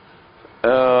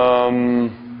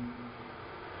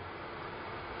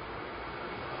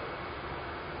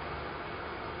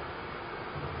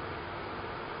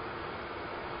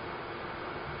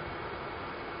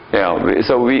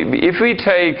 if we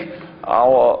take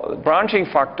our branching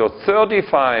factor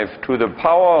 35 to the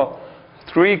power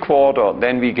 3/4,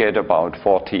 then we get about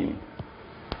 14.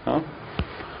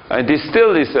 And this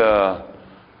still is a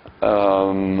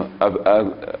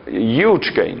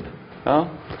huge gain.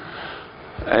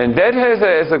 And that has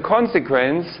as a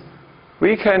consequence,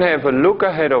 we can have a look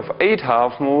ahead of 8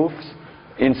 half moves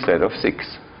instead of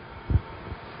 6.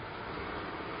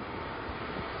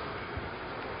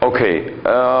 Okay,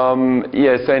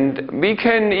 yes, and we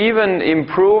can even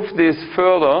improve this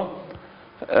further.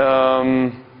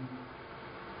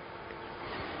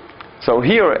 So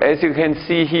here, as you can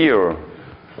see here,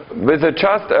 with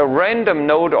just a random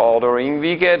node ordering,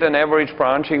 we get an average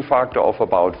branching factor of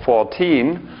about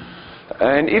 14.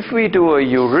 And if we do a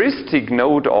heuristic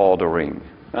node ordering,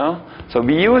 so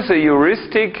we use a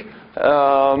heuristic,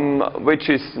 which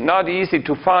is not easy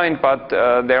to find, but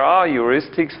there are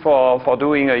heuristics for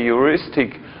doing a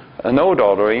heuristic node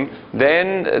ordering,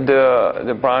 then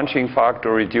the branching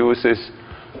factor reduces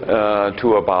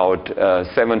to about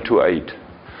 7 to 8.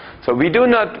 So we do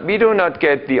not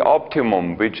get the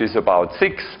optimum, which is about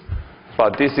 6,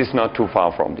 but this is not too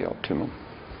far from the optimum.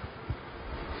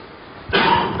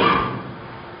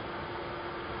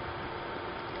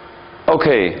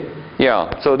 Okay,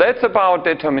 yeah, so that's about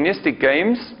deterministic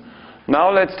games. Now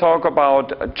let's talk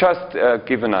about, just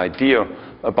give an idea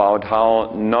about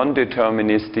how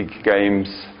non-deterministic games,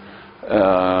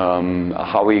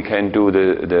 how we can do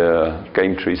the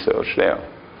game tree search there.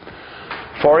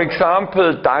 For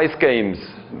example, dice games,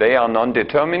 they are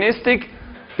non-deterministic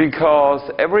because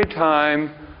every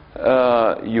time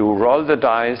you roll the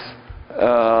dice,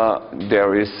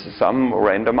 there is some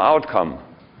random outcome.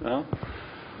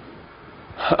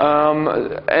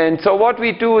 And so what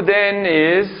we do then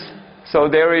is, so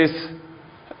there is,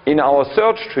 in our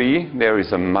search tree, there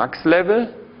is a max level,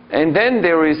 and then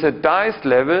there is a dice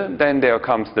level, then there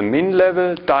comes the min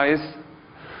level dice.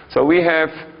 So we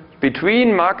have,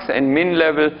 between max and min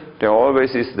level, there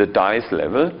always is the dice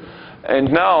level.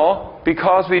 And now,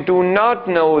 because we do not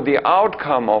know the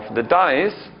outcome of the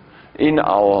dice in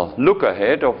our look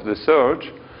ahead of the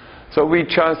search, so we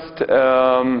just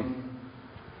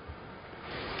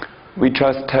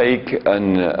take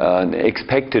an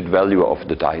expected value of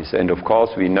the dice. And of course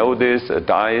we know this, a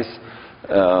dice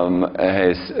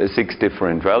has 6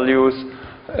 different values,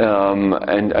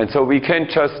 and so we can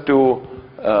just do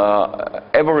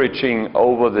averaging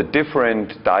over the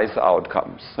different dice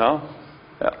outcomes. Yeah.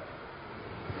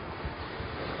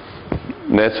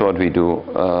 That's what we do.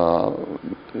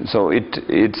 So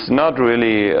it's not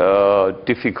really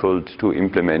difficult to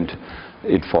implement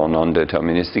it for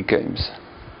non-deterministic games.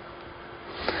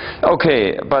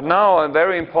 Okay, but now a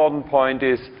very important point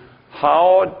is,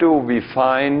 how do we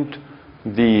find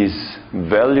these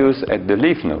values at the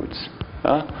leaf nodes?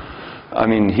 I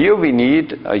mean, here we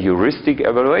need a heuristic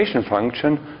evaluation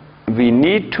function. We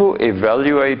need to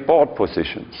evaluate board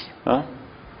positions.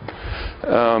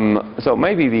 So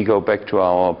maybe we go back to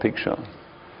our picture.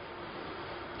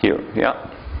 Here, yeah.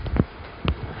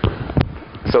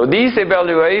 So these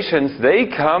evaluations, they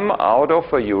come out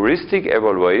of a heuristic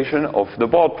evaluation of the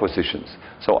board positions.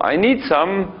 So I need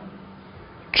some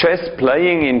chess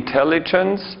playing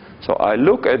intelligence. So I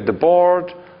look at the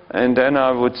board and then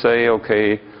I would say,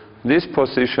 okay, this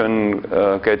position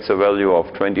gets a value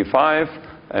of 25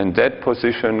 and that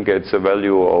position gets a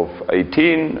value of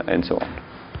 18 and so on.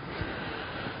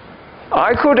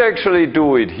 I could actually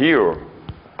do it here.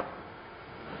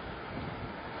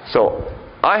 So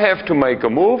I have to make a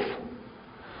move,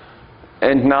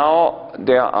 and now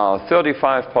there are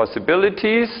 35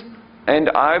 possibilities, and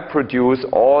I produce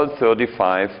all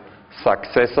 35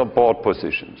 successor board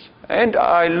positions. And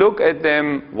I look at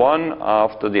them one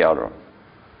after the other.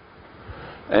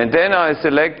 And then I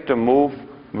select the move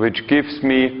which gives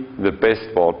me the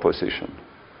best board position.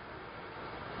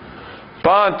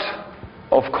 But,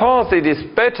 of course, it is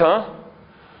better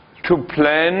to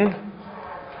plan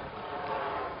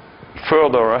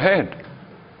further ahead.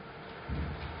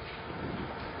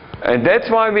 And that's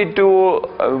why we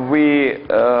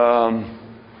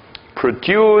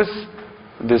produce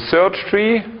the search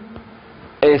tree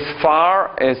as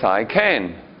far as I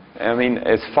can. I mean,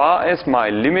 as far as my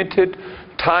limited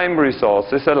time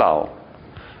resources allow.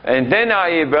 And then I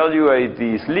evaluate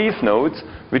these leaf nodes,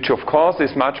 which of course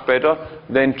is much better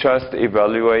than just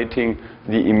evaluating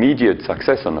the immediate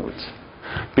successor nodes.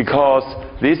 Because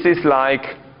this is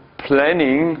like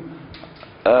planning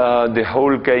the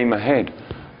whole game ahead.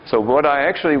 So what I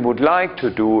actually would like to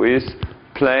do is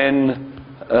plan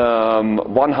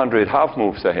 100 half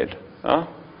moves ahead.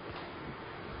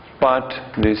 But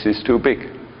this is too big.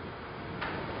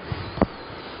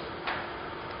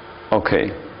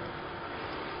 Okay.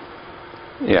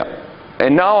 Yeah.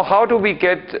 And now, how do we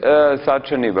get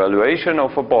such an evaluation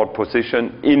of a board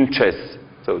position in chess?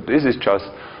 So this is just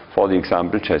for the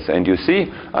example chess. And you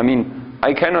see, I mean,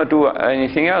 I cannot do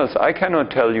anything else. I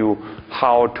cannot tell you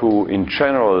how to, in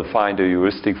general, find a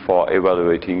heuristic for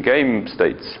evaluating game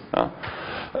states.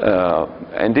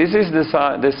 And this is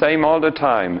the same all the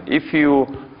time. If you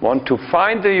want to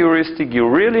find the heuristic, you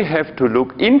really have to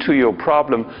look into your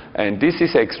problem, and this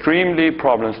is extremely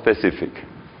problem specific.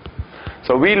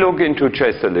 So we look into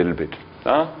chess a little bit.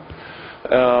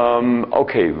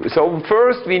 Okay, so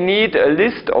first we need a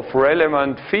list of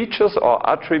relevant features or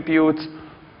attributes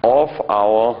of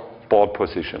our board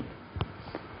position.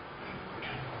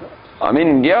 I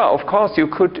mean, yeah, of course you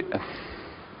could.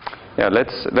 Yeah,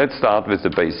 let's start with the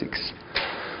basics.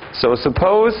 So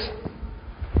suppose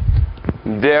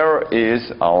there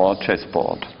is our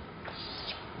chessboard.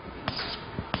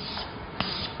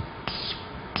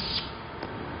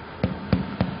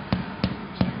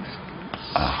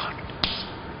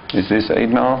 Is this 8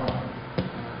 now?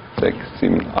 6,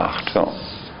 7, 8. So,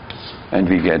 and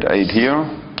we get 8 here.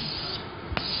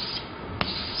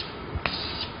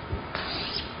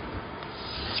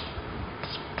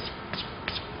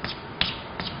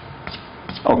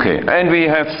 Okay, and we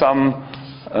have some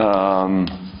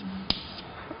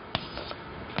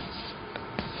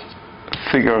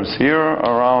figures here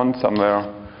around somewhere.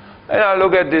 And I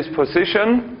look at this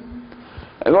position.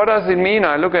 And what does it mean?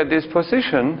 I look at this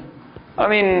position. I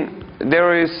mean,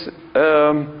 there is,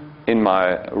 in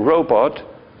my robot,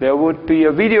 there would be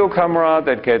a video camera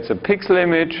that gets a pixel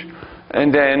image,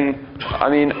 and then, I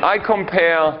mean, I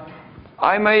compare,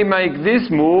 I may make this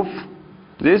move,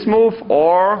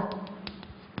 or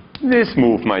this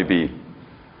move might be.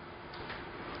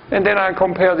 And then I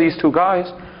compare these two guys,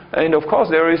 and of course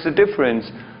there is a difference.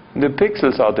 The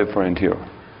pixels are different here.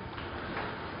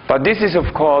 But this is,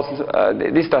 of course,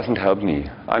 this doesn't help me.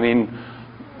 I mean,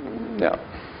 yeah.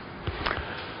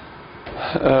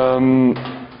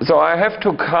 So I have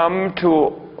to come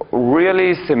to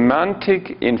really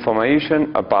semantic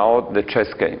information about the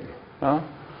chess game.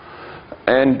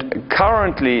 And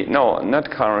currently, no, not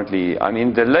currently, I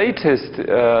mean the latest,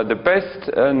 the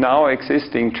best now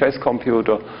existing chess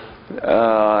computer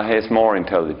has more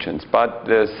intelligence. But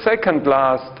the second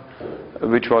last,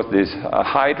 which was this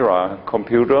Hydra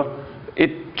computer,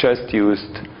 it just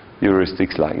used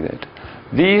heuristics like that.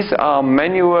 These are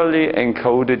manually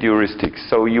encoded heuristics.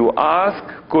 So you ask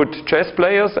good chess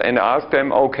players and ask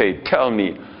them, okay, tell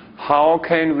me, how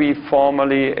can we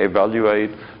formally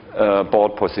evaluate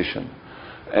board position?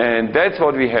 And that's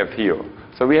what we have here.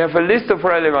 So we have a list of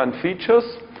relevant features,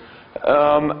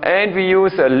 and we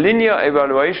use a linear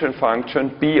evaluation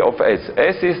function, B of S.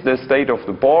 S is the state of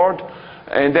the board,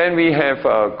 and then we have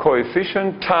a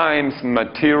coefficient times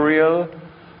material,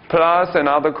 plus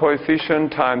another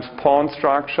coefficient times pawn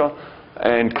structure,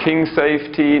 and king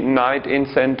safety, knight in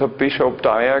center, bishop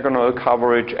diagonal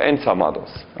coverage, and some others.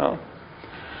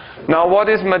 Now what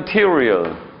is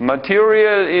material?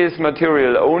 Material is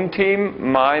material own team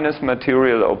minus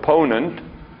material opponent.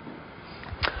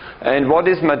 And what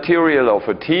is material of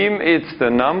a team? It's the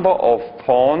number of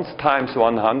pawns times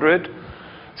 100.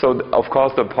 So of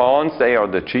course the pawns, they are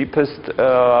the cheapest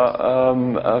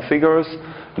figures.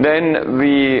 Then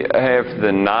we have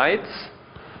the knights,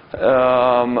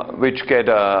 which get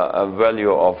a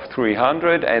value of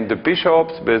 300, and the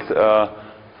bishops with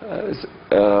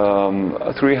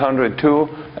 302,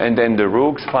 and then the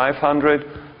rooks 500.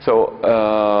 So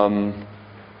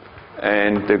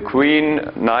and the queen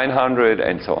 900,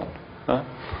 and so on.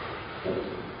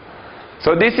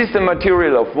 So this is the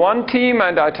material of one team,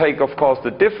 and I take, of course,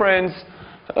 the difference.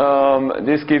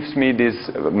 This gives me this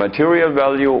material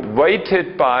value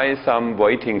weighted by some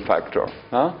weighting factor.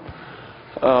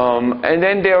 And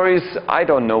then there is, I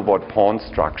don't know what pawn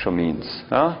structure means.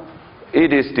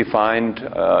 It is defined,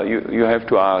 you have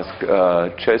to ask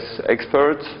chess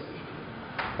experts.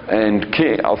 And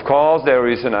of course there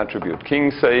is an attribute,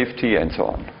 king safety, and so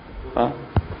on.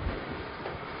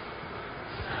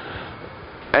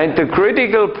 And the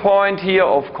critical point here,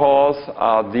 of course,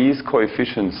 are these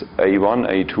coefficients A1,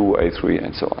 A2, A3,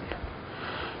 and so on.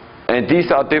 And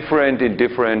these are different in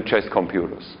different chess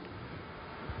computers.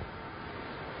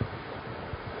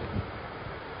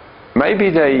 Maybe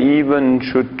they even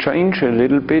should change a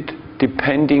little bit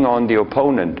depending on the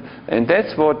opponent. And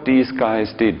that's what these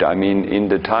guys did. I mean, in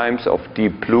the times of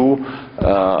Deep Blue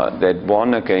that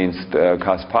won against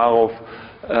Kasparov,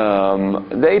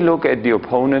 they look at the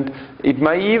opponent. It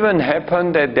may even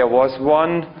happen that there was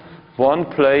one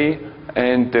play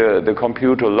and the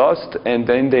computer lost, and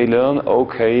then they learn,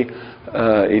 okay,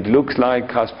 it looks like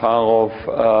Kasparov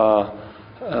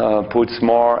puts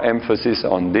more emphasis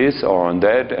on this or on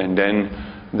that, and then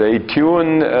they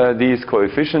tune these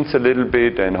coefficients a little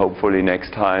bit, and hopefully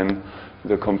next time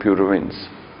the computer wins.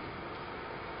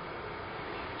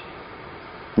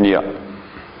 Yeah.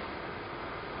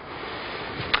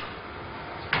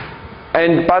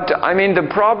 But I mean, the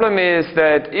problem is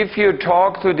that if you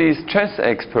talk to these chess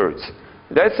experts,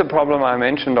 that's the problem I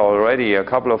mentioned already a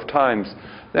couple of times.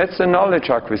 That's a knowledge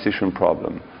acquisition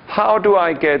problem. How do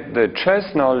I get the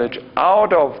chess knowledge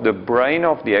out of the brain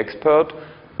of the expert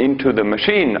into the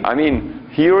machine? I mean,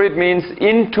 here it means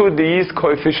into these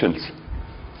coefficients.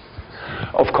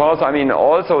 Of course, I mean,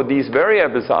 also these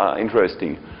variables are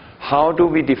interesting. How do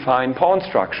we define pawn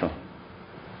structure?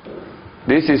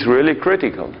 This is really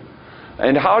critical.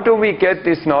 And how do we get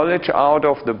this knowledge out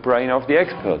of the brain of the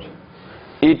expert?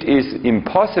 It is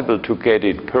impossible to get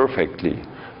it perfectly.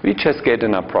 We just get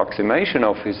an approximation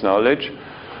of his knowledge,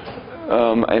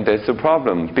 and that's the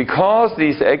problem. Because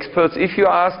these experts, if you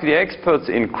ask the experts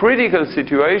in critical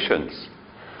situations,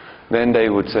 then they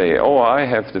would say, oh, I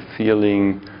have the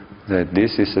feeling that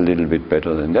this is a little bit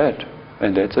better than that.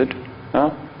 And that's it. Huh?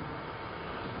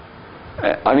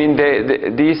 I mean,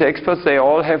 these experts, they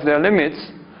all have their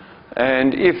limits.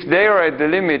 And if they are at the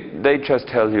limit, they just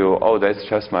tell you, oh, that's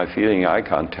just my feeling, I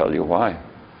can't tell you why.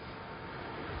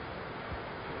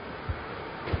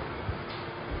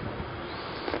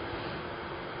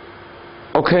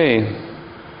 Okay.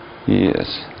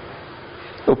 Yes.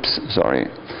 Oops, sorry.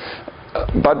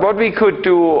 But what we could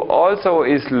do also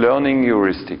is learning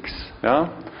heuristics. Yeah?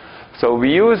 So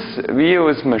we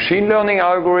use machine learning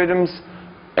algorithms,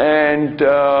 and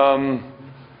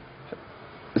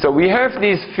so we have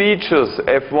these features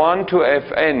f1 to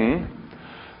fn,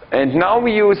 and now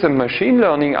we use a machine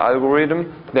learning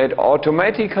algorithm that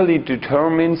automatically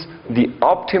determines the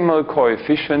optimal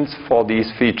coefficients for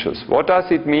these features. What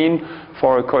does it mean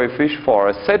for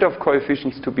a set of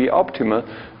coefficients to be optimal?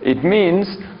 It means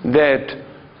that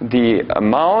the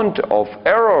amount of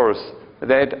errors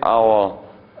that our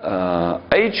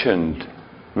agent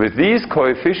with these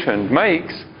coefficients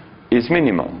makes is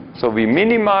minimal. So we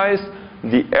minimize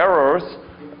the errors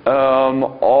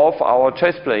of our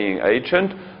chess playing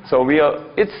agent. So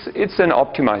it's an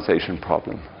optimization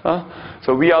problem.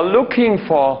 So we are looking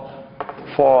for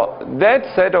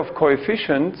that set of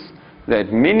coefficients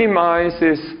that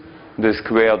minimizes the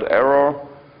squared error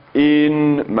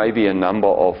in maybe a number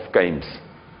of games.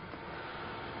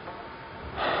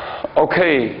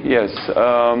 Okay, yes.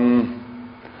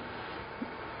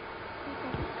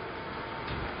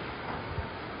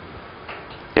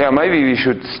 Yeah, maybe we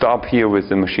should stop here with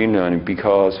the machine learning,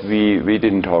 because we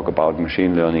didn't talk about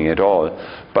machine learning at all.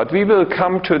 But we will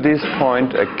come to this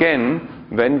point again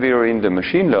when we are in the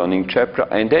machine learning chapter,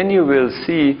 and then you will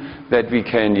see that we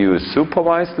can use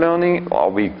supervised learning,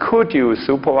 or we could use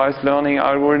supervised learning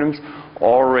algorithms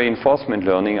or reinforcement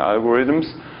learning algorithms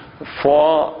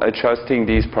for adjusting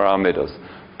these parameters.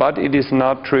 But it is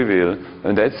not trivial,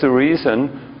 and that's the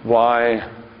reason why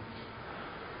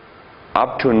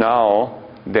up to now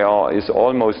there is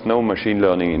almost no machine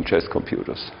learning in chess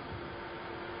computers.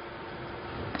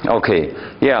 Okay,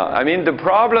 yeah, I mean, the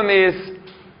problem is,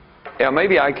 yeah,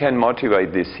 maybe I can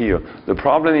motivate this here. The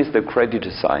problem is the credit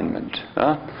assignment.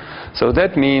 So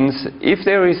that means if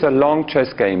there is a long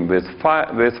chess game with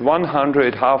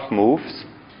 100 half moves,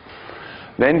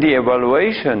 then the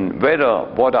evaluation whether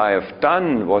what I have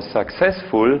done was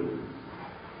successful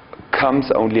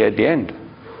comes only at the end.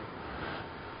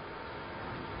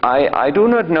 I do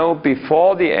not know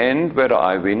before the end whether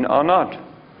I win or not.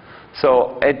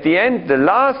 So at the end,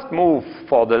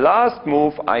 for the last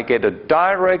move, I get a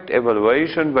direct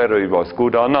evaluation whether it was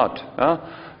good or not.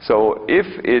 So if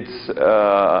it's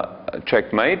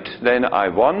checkmate, then I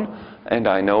won, and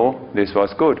I know this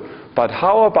was good. But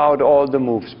how about all the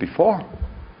moves before?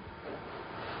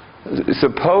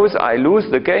 Suppose I lose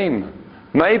the game.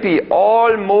 Maybe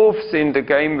all moves in the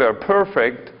game were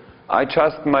perfect. I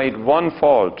just made one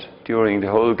fault during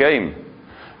the whole game.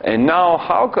 And now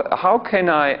how can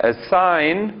I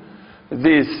assign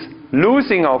this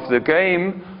losing of the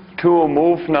game to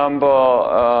move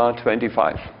number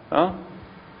 25?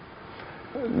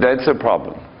 That's a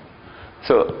problem.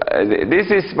 So this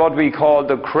is what we call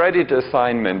the credit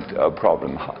assignment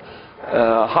problem.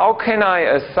 How can I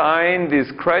assign this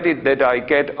credit that I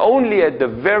get only at the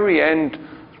very end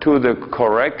to the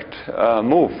correct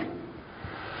move?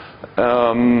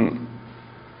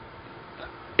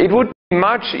 It would be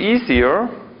much easier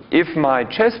if my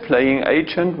chess playing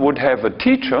agent would have a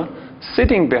teacher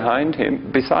sitting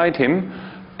beside him,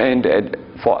 and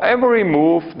for every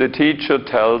move the teacher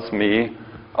tells me,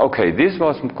 okay, this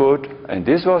was good and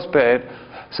this was bad.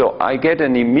 So I get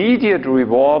an immediate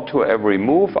reward to every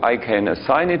move. I can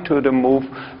assign it to the move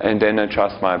and then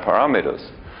adjust my parameters.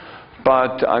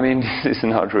 But I mean, this is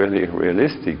not really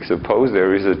realistic. Suppose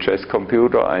there is a chess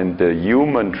computer and the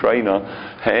human trainer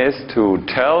has to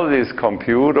tell this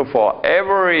computer for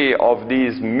every of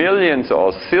these millions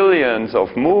or zillions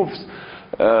of moves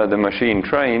the machine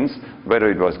trains, whether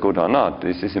it was good or not.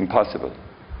 This is impossible.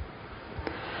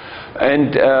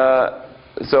 And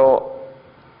so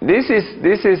this is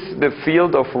the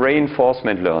field of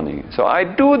reinforcement learning. So I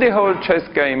do the whole chess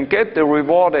game, get the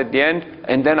reward at the end,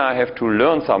 and then I have to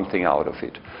learn something out of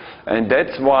it. And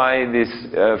that's why this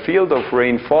field of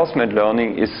reinforcement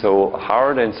learning is so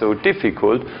hard and so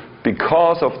difficult,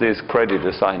 because of this credit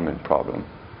assignment problem.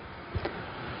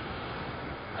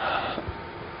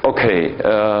 Okay,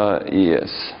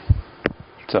 yes.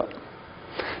 So,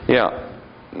 yeah.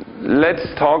 Let's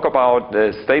talk about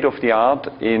the state of the art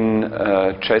in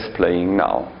chess playing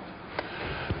now.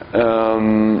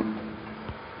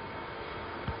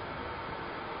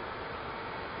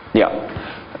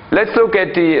 Let's look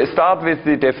at start with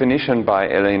the definition by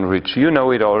Elaine Rich. You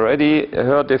know it already.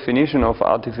 Her definition of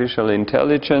artificial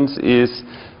intelligence is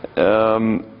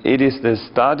it is the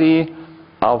study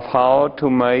of how to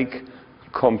make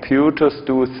computers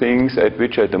do things at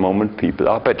which at the moment people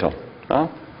are better. Huh?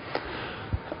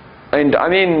 And I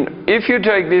mean, if you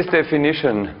take this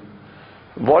definition,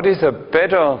 what is a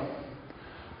better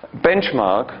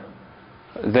benchmark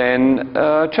than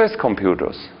chess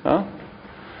computers? Huh?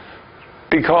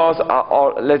 Because,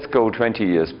 let's go 20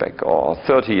 years back or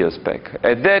 30 years back.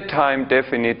 At that time,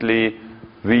 definitely,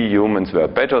 we humans were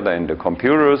better than the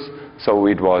computers, so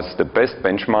it was the best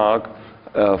benchmark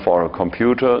for a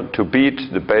computer to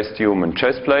beat the best human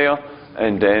chess player,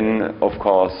 and then, of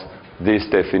course, this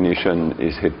definition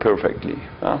is hit perfectly.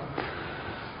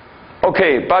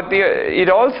 Okay, but it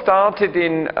all started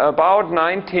in about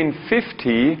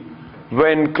 1950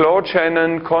 when Claude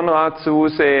Shannon, Konrad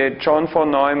Zuse, John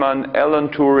von Neumann, Alan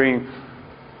Turing,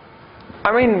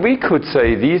 I mean, we could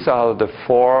say these are the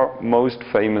 4 most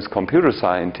famous computer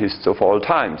scientists of all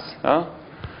times.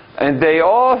 And they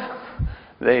all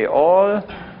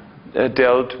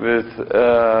dealt with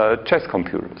chess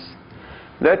computers.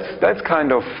 That's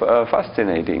kind of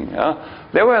fascinating.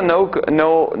 There were no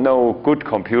good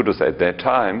computers at that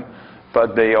time,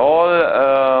 but they all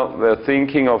were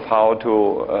thinking of how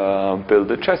to build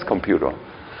a chess computer.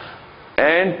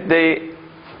 And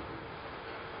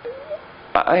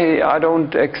I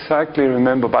don't exactly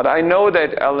remember, but I know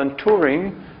that Alan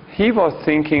Turing, he was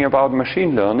thinking about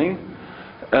machine learning.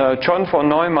 John von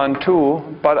Neumann too,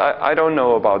 but I don't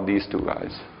know about these 2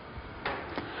 guys.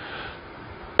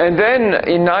 And then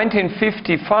in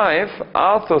 1955,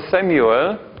 Arthur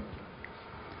Samuel,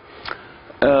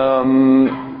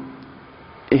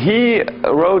 he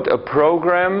wrote a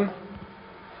program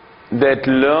that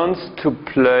learns to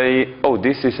play, oh,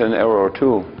 this is an error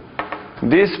too.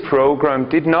 This program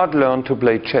did not learn to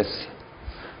play chess.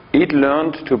 It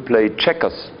learned to play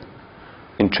checkers.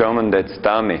 In German, that's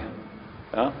Dame,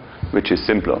 which is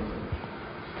simpler.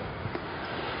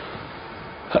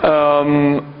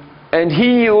 And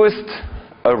he used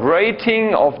a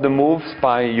rating of the moves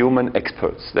by human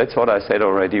experts. That's what I said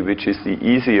already, which is the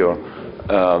easier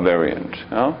variant.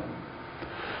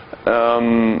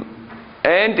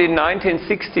 And in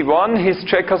 1961, his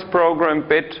checkers program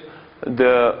beat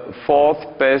the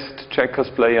 4th best checkers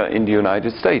player in the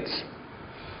United States.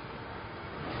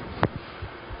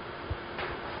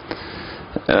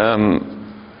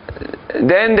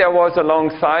 Then there was a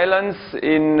long silence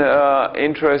in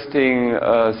interesting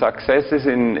successes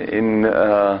in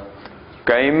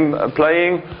game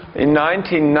playing. In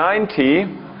 1990,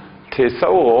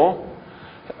 Tesoro,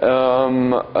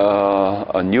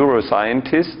 a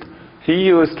neuroscientist, he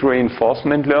used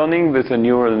reinforcement learning with a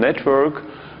neural network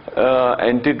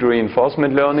and did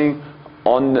reinforcement learning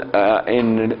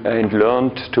and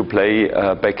learned to play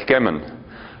backgammon.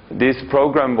 This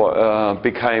program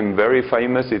became very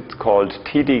famous. It's called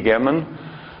TD Gammon,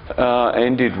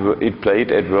 and it played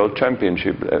at world champion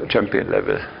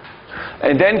level.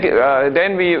 And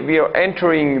then we are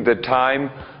entering the time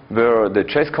where the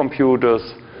chess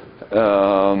computers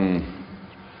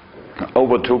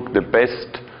overtook the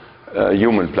best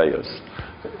human players.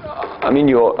 I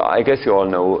mean, I guess you all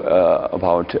know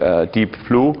about Deep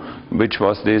Blue, which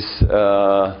was this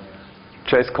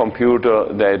chess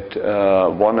computer that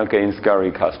won against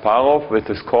Garry Kasparov with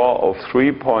a score of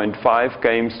 3.5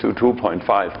 games to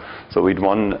 2.5. So it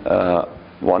won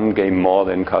one game more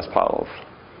than Kasparov.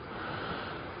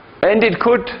 And it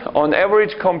could, on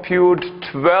average, compute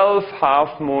 12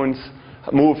 half-moves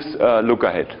look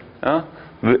ahead.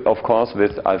 Of course,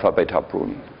 with alpha-beta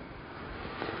pruning.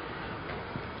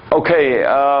 Okay,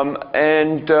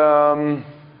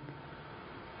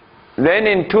 then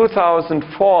in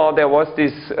 2004 there was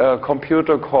this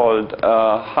computer called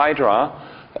Hydra.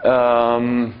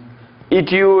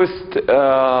 It used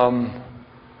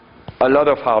a lot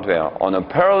of hardware. On a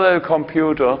parallel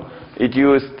computer, it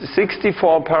used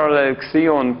 64 parallel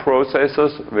Xeon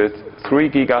processors with 3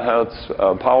 gigahertz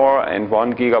power and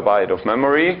 1 gigabyte of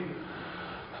memory.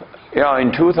 Yeah,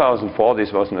 in 2004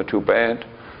 this was not too bad.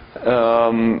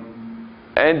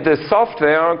 And the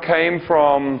software came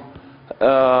from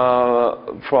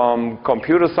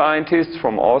computer scientists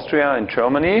from Austria and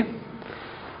Germany.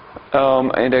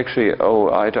 And actually,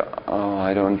 I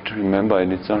don't remember,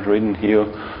 and it's not written here.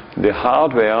 The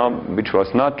hardware, which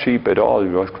was not cheap at all,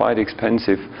 it was quite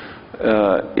expensive.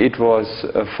 It was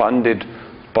funded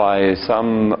by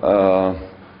some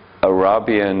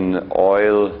Arabian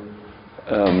oil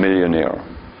millionaire.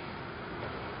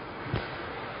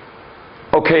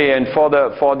 Okay, and for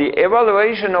the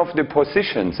evaluation of the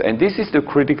positions, and this is the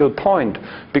critical point,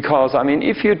 because I mean,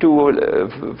 if you do,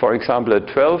 for example, a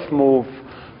 12-move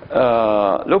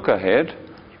look ahead,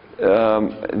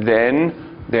 then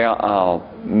there are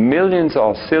millions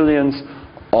or zillions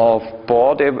of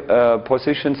board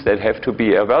positions that have to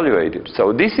be evaluated.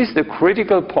 So this is the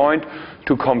critical point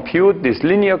to compute this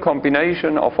linear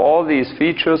combination of all these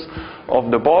features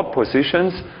of the board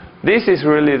positions. This is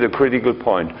really the critical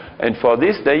point. And for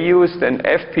this they used an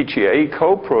FPGA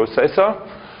coprocessor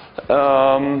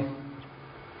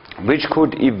which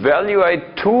could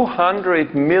evaluate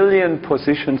 200 million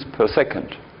positions per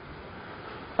second.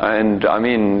 And I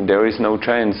mean, there is no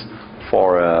chance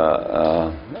for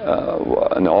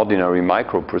an ordinary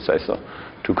microprocessor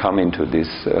to come into this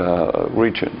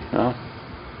region.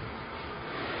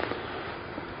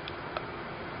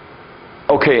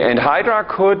 Okay, and Hydra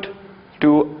could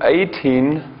do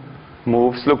 18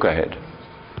 moves look ahead.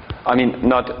 I mean,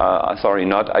 not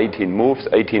 18 moves,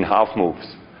 18 half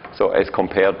moves. So as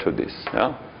compared to this,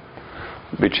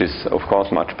 which is of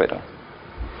course much better.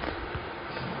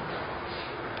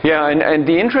 Yeah, and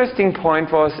the interesting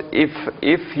point was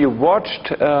if you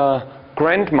watched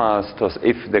grandmasters,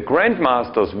 if the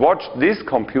grandmasters watched this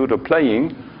computer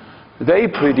playing, they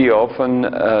pretty often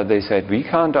they said, we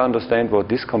can't understand what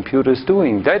this computer is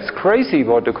doing. That's crazy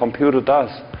what the computer does.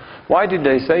 Why did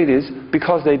they say this?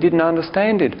 Because they didn't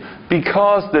understand it.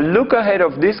 Because the look ahead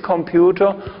of this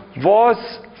computer was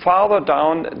farther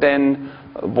down than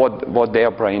what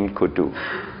their brain could do.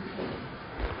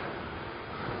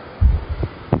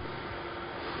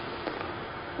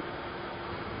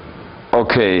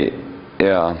 Okay,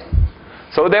 yeah.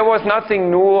 So there was nothing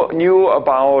new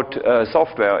about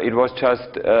software. It was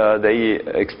just they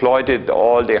exploited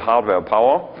all the hardware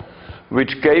power,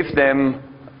 which gave them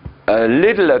a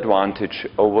little advantage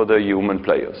over the human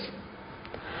players.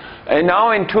 And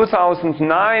now in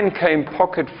 2009 came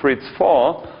Pocket Fritz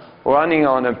 4 running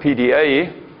on a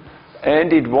PDA,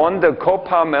 and it won the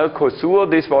Copa Mercosur.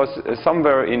 This was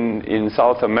somewhere in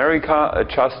South America, a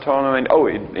chess tournament. Oh,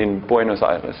 in Buenos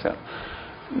Aires. Yeah.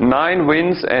 9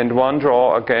 wins and 1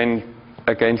 draw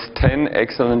against 10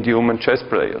 excellent human chess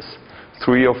players,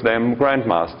 3 of them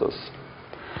grandmasters.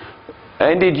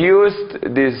 And it used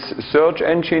this search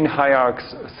engine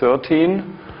Hierarchs 13,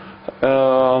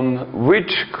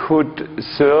 which could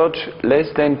search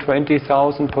less than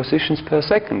 20,000 positions per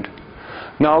second.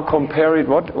 Now compare it,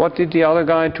 what did the other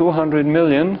guy, 200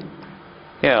 million?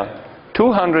 Yeah,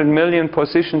 200 million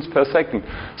positions per second.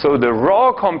 So the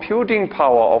raw computing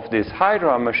power of this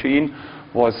Hydra machine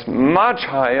was much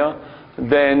higher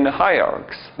than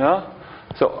Hierarchs. Yeah?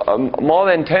 So more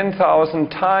than 10,000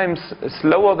 times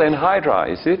slower than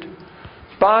Hydra, is it?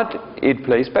 But it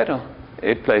plays better.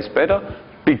 It plays better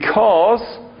because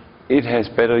it has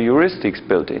better heuristics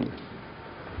built in.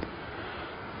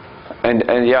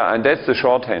 And that's the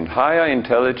shorthand. Higher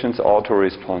intelligence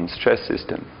auto-response chess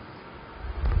system.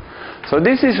 So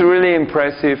this is really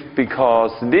impressive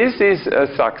because this is a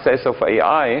success of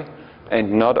AI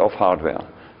and not of hardware.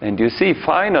 And you see,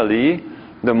 finally,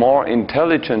 the more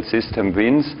intelligent system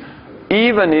wins,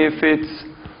 even if it's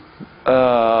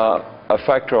a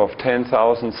factor of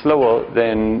 10,000 slower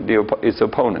than its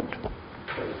opponent.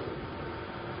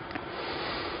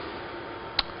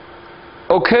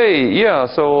 Okay, yeah,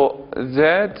 so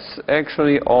that's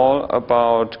actually all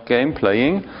about game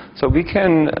playing. So we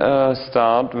can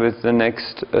start with the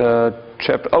next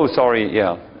chapter. Oh, sorry,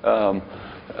 yeah.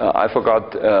 I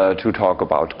forgot to talk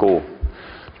about Go.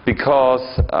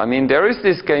 Because, I mean, there is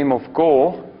this game of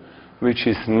Go which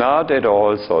is not at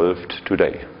all solved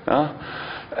today.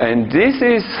 And this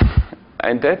is,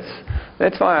 and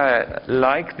that's why I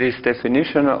like this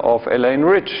definition of Elaine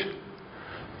Rich.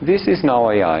 This is now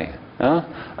AI.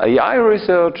 AI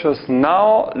researchers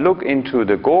now look into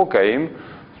the Go game.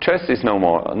 Chess is no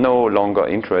longer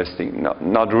interesting,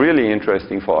 not really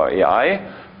interesting for AI,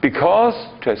 because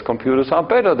chess computers are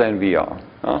better than we are.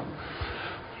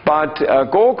 But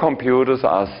Go computers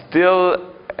are still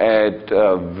at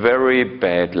a very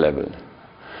bad level.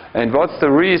 And what's the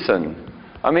reason?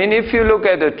 I mean, if you look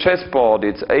at a chessboard,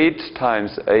 it's 8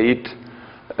 times 8,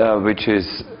 which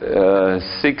is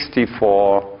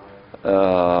 64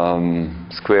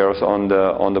 squares on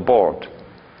the board.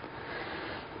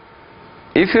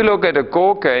 If you look at a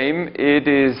Go game, it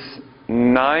is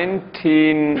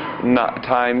 19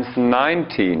 times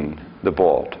 19 the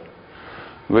board,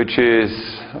 which is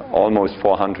almost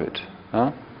 400.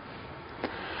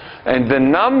 And the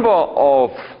number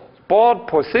of board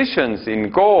positions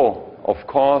in Go, of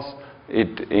course,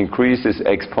 it increases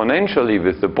exponentially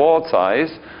with the board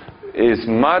size, is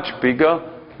much bigger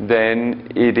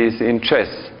than it is in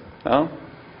chess.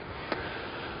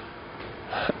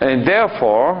 And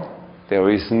therefore, there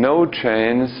is no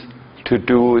chance to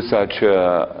do such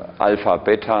a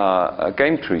alpha-beta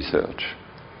game tree search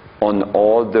on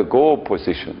all the Go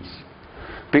positions,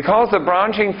 because the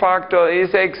branching factor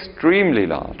is extremely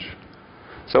large.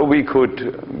 So we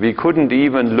couldn't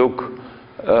even look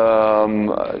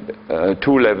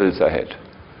 2 levels ahead.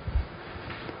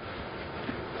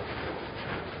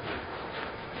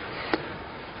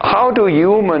 How do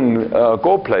human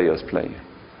Go players play?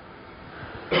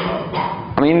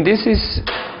 I mean, this is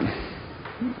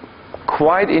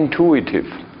quite intuitive.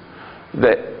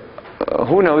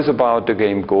 Who knows about the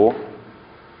game Go?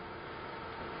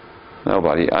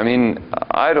 Nobody. I mean,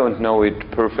 I don't know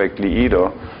it perfectly either.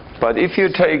 But if you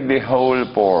take the whole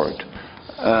board,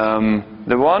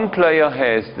 the one player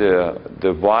has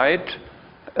the white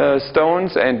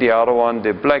stones and the other one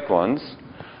the black ones.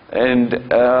 And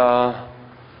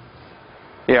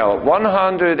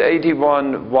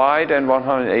 181 white and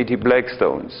 180 black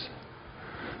stones.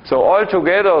 So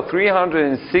altogether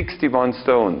 361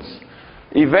 stones.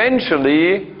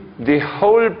 Eventually the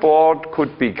whole board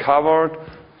could be covered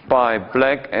by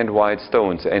black and white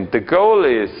stones. And the goal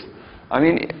is, I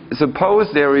mean, suppose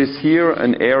there is here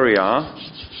an area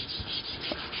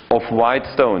of white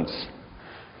stones.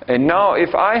 And now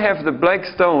if I have the black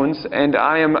stones and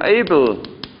I am able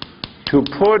to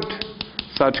put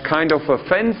such kind of a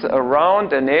fence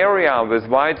around an area with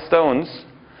white stones,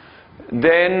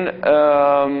 then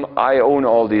I own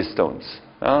all these stones.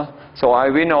 So I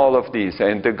win all of these.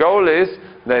 And the goal is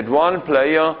that one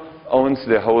player owns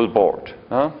the whole board.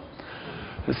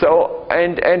 So,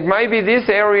 and maybe this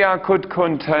area could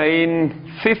contain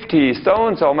 50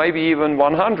 stones or maybe even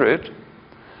 100.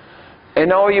 And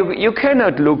now you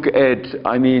cannot look at,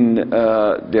 I mean,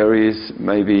 there is,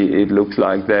 maybe it looks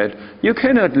like that. You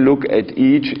cannot look at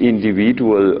each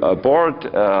individual board,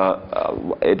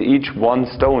 at each one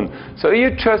stone. So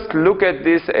you just look at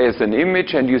this as an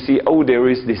image and you see, oh, there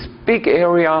is this big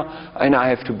area and I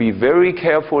have to be very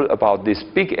careful about this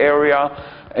big area.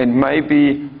 And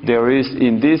maybe there is,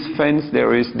 in this fence,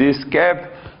 there is this gap,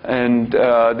 and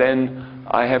then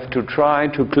I have to try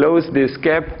to close this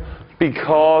gap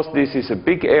because this is a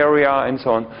big area and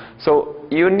so on. So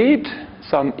you need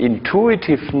some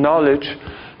intuitive knowledge,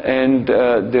 and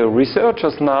the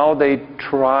researchers now, they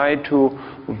try to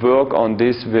work on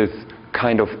this with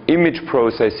kind of image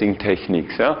processing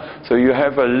techniques. So you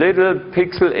have a little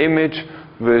pixel image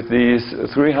with these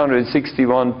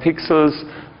 361 pixels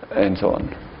and so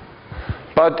on.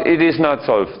 But it is not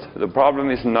solved. The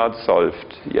problem is not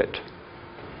solved yet.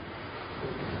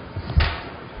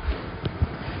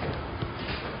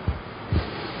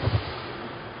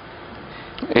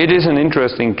 It is an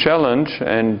interesting challenge,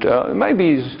 and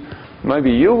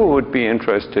maybe you would be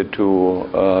interested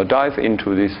to dive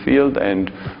into this field and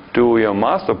do your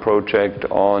master project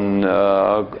on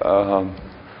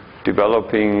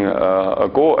developing a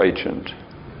Go agent.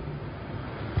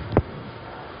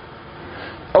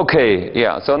 Okay,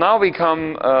 yeah, so now we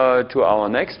come to our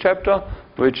next chapter,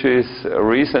 which is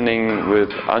reasoning with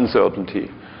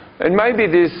uncertainty. And maybe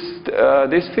this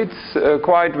fits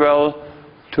quite well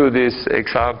to this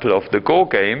example of the Go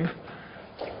game,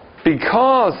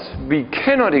 because we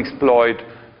cannot exploit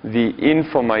the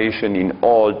information in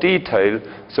all detail,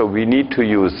 so we need to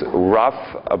use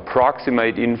rough,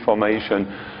 approximate information.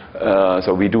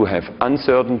 So we do have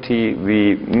uncertainty.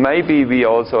 Maybe we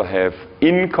also have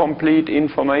incomplete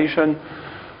information.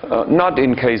 not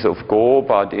in case of Go,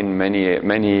 but in many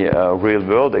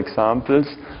real-world examples,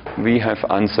 we have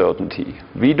uncertainty.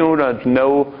 We do not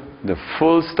know the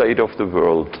full state of the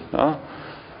world.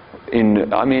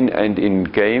 And in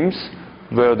games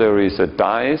where there is a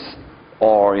dice,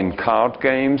 or in card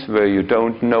games where you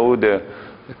don't know the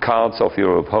cards of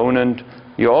your opponent,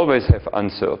 you always have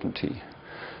uncertainty.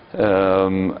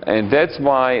 And that's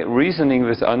why reasoning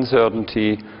with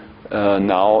uncertainty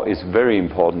now is very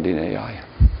important in AI.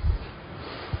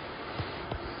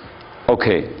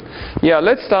 Okay, yeah,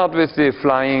 let's start with the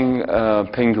flying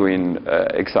penguin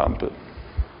example.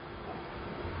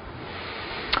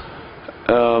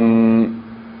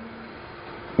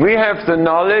 We have the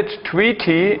knowledge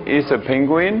Tweety is a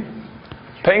penguin.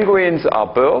 Penguins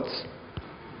are birds,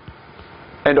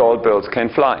 and all birds can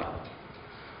fly.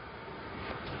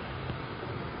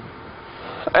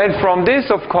 And from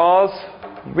this, of course,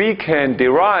 we can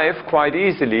derive quite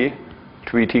easily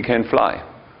Tweety can fly.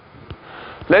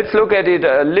 Let's look at it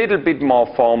a little bit more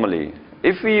formally.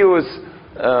 If we use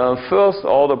first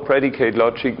order predicate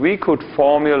logic, we could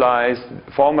formalize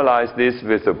this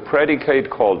with a predicate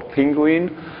called penguin.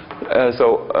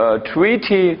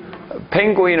 Tweety,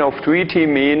 penguin of Tweety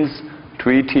means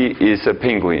Tweety is a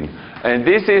penguin. And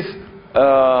this is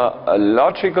a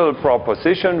logical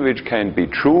proposition which can be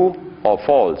true or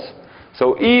false.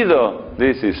 So either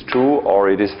this is true or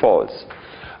it is false.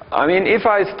 I mean, if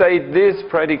I state this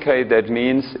predicate, that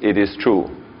means it is true.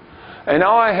 And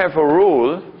now I have a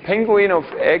rule, penguin of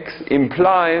X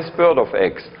implies bird of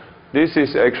X. This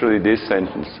is actually this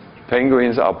sentence.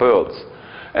 Penguins are birds.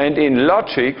 And in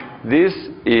logic, this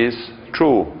is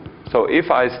true. So if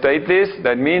I state this,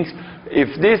 that means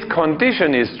if this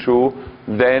condition is true,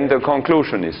 then the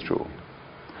conclusion is true.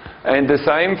 And the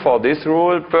same for this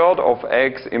rule, bird of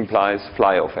X implies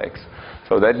fly of X.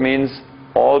 So that means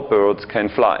all birds can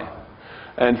fly.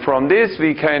 And from this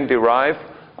we can derive,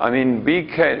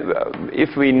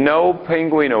 if we know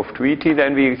penguin of Tweety,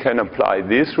 then we can apply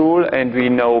this rule, and we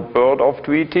know bird of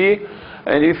Tweety.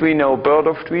 And if we know bird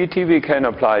of Tweety, we can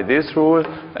apply this rule,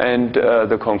 and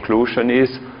the conclusion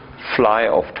is fly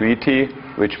of Tweety,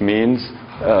 which means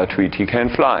Tweety can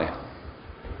fly.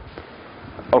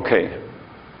 Okay.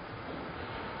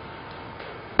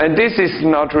 And this is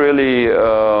not really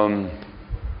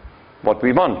what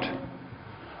we want,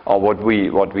 or what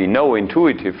we know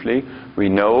intuitively. We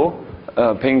know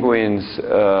penguins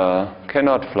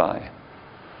cannot fly.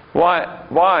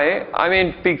 Why? I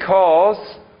mean, because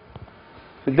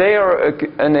they are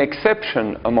an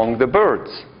exception among the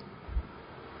birds.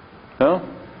 No?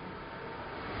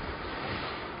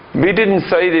 We didn't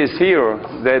say this here,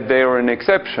 that they are an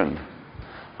exception.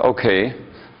 Okay,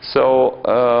 so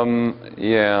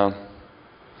yeah.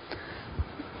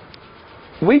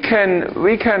 We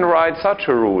can write such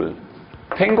a rule.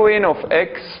 Penguin of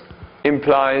X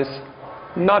implies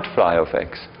not fly of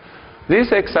X.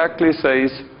 This exactly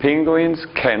says penguins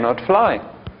cannot fly.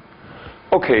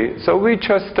 Okay, so we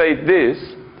just state this,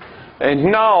 and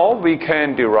now we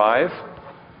can derive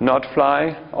not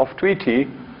fly of Tweety,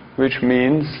 which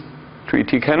means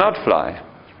Tweety cannot fly.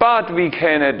 But we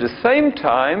can at the same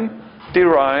time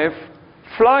derive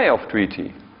fly of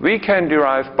Tweety. We can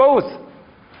derive both.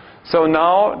 So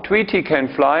now Tweety can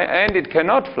fly and it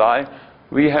cannot fly.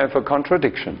 We have a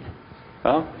contradiction.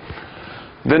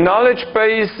 The knowledge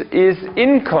base is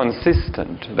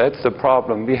inconsistent. That's the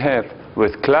problem we have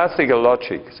with classical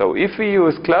logic. So if we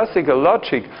use classical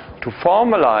logic to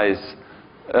formalize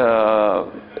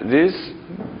this,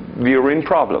 we are in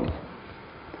problem.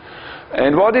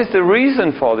 And what is the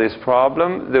reason for this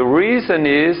problem? The reason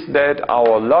is that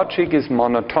our logic is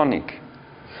monotonic.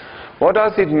 What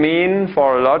does it mean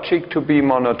for a logic to be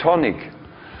monotonic?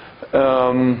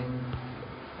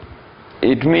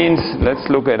 It means, let's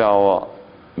look at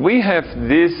we have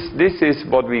this is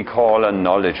what we call a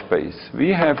knowledge base. We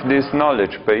have this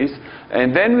knowledge base,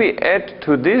 and then we add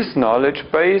to this knowledge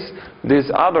base this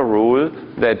other rule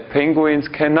that penguins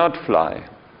cannot fly.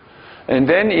 And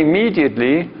then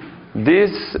immediately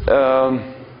this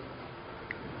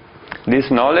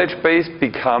knowledge base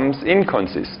becomes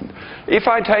inconsistent. If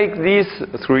I take these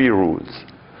three rules,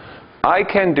 I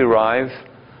can derive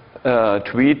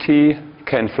Tweety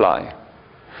can fly.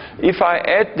 If I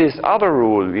add this other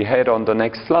rule we had on the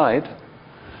next slide,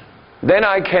 then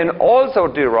I can also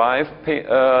derive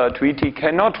Tweety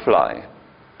cannot fly.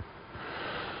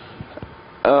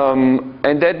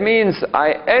 And that means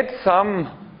I add some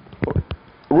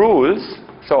rules,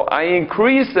 so I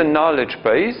increase the knowledge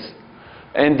base,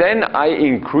 and then I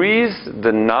increase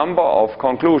the number of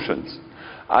conclusions.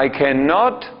 I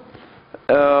cannot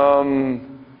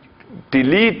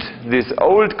delete this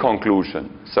old conclusion.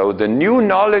 So the new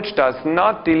knowledge does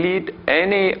not delete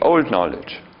any old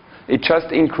knowledge. It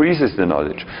just increases the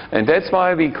knowledge. And that's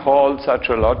why we call such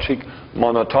a logic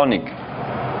monotonic.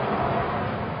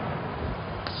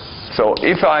 So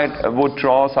if I would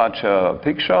draw such a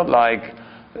picture, like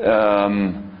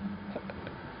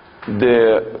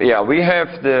we have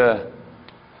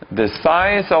the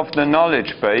size of the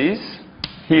knowledge base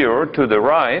here to the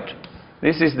right.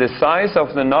 This is the size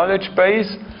of the knowledge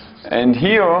base, and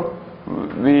here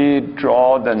we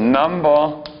draw the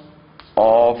number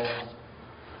of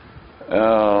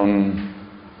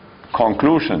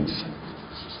conclusions.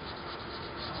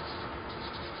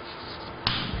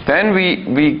 Then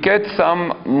we get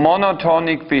some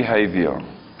monotonic behavior.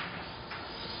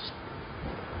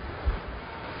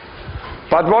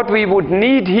 But what we would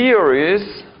need here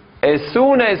is, as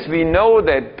soon as we know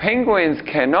that penguins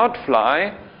cannot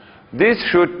fly, this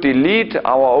should delete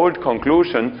our old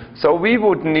conclusion. So we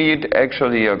would need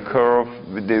actually a curve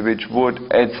which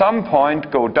would at some point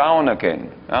go down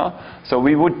again. So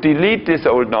we would delete this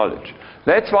old knowledge.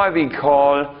 That's why we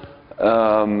call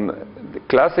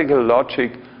classical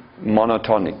logic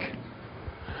monotonic.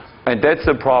 And that's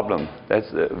the problem.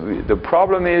 The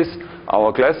problem is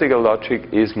our classical logic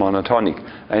is monotonic.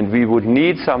 And we would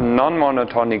need some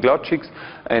non-monotonic logics.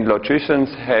 And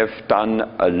logicians have done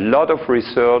a lot of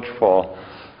research for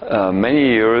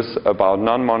many years about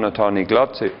non-monotonic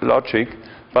logic.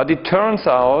 But it turns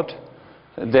out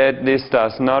that this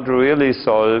does not really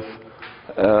solve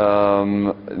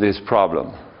this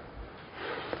problem.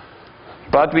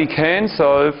 But we can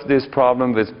solve this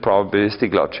problem with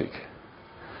probabilistic logic.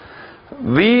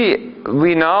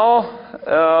 We now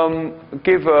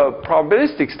give a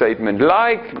probabilistic statement,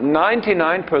 like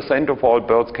 99% of all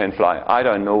birds can fly. I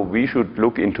don't know, we should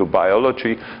look into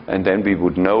biology and then we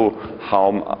would know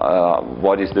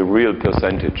what is the real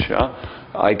percentage.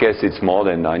 I guess it's more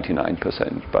than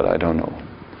 99%, but I don't know.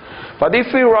 But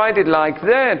if we write it like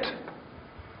that,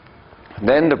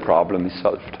 then the problem is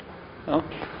solved.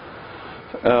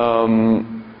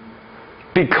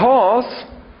 Because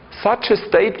such a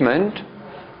statement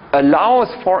allows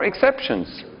for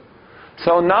exceptions.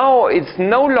 So now it's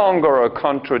no longer a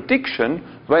contradiction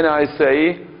when I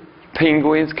say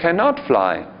penguins cannot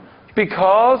fly,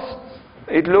 because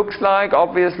it looks like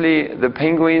obviously the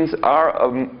penguins are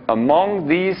among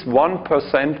these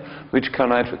 1% which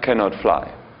cannot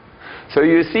fly. So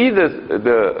you see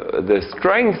the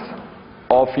strength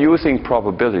of using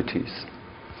probabilities.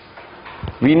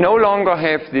 We no longer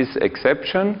have this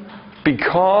exception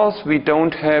because we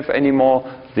don't have anymore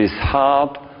this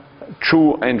hard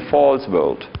true and false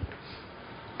world.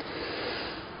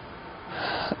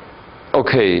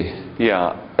 Okay,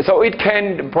 yeah. So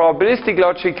probabilistic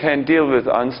logic can deal with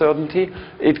uncertainty.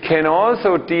 It can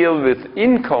also deal with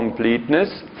incompleteness.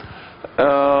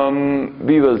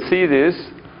 We will see this.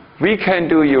 We can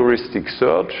do heuristic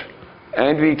search,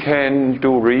 and we can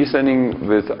do reasoning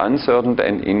with uncertain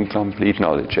and incomplete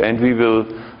knowledge. And we will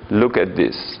look at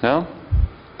this.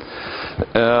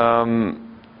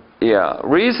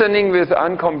 Reasoning with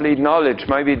incomplete knowledge.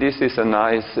 Maybe this is a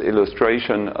nice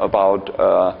illustration about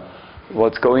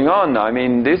what's going on. I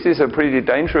mean, this is a pretty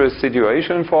dangerous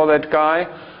situation for that guy.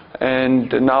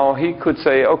 And now he could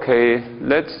say, okay,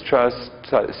 let's just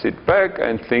sit back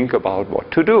and think about what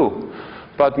to do.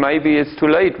 But maybe it's too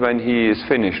late when he is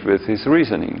finished with his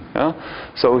reasoning.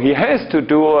 So he has to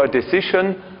do a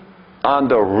decision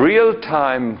under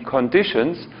real-time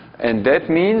conditions, and that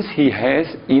means he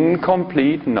has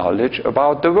incomplete knowledge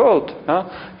about the world.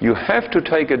 You have to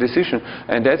take a decision,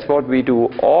 and that's what we do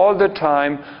all the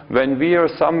time when we are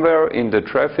somewhere in the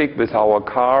traffic with our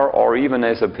car or even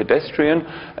as a pedestrian,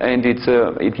 and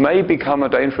it may become a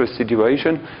dangerous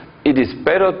situation. It is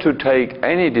better to take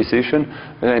any decision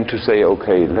than to say,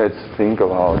 okay, let's think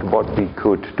about what we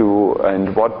could do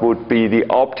and what would be the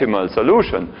optimal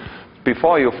solution.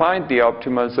 Before you find the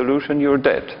optimal solution, you're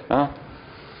dead.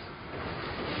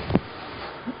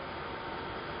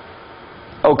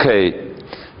 Okay,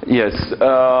 yes.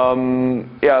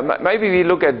 Maybe we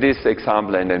look at this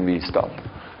example and then we stop.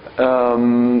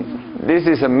 This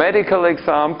is a medical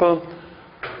example.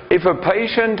 If a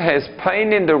patient has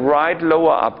pain in the right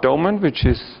lower abdomen, which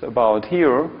is about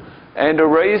here, and a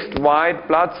raised white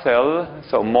blood cell,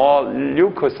 so more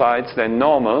leukocytes than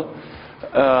normal,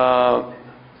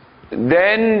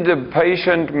 then the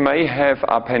patient may have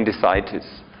appendicitis,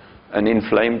 an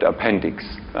inflamed appendix.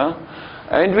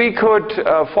 And we could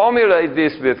formulate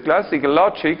this with classical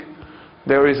logic.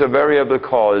 There is a variable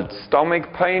called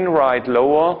stomach pain, right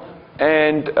lower,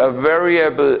 and a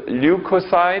variable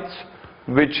leukocytes,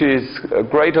 which is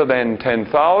greater than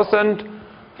 10,000,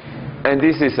 and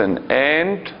this is an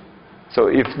AND. So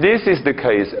if this is the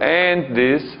case and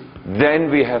this, then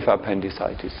we have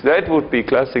appendicitis. That would be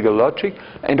classical logic.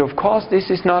 And of course, this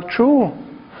is not true.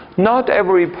 Not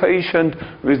every patient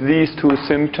with these two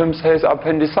symptoms has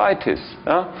appendicitis.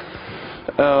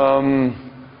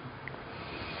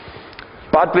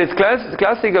 But with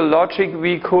classical logic,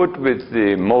 we could, with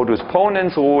the modus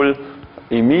ponens rule,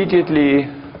 immediately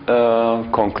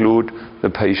conclude the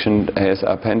patient has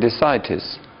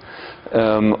appendicitis.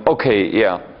 Okay,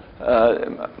 yeah.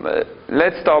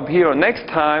 Let's stop here. Next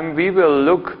time we will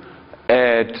look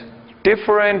at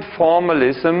different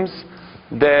formalisms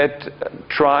that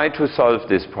try to solve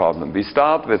this problem. We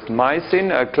start with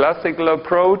mycin, a classical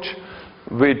approach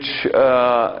which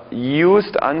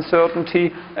used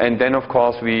uncertainty, and then of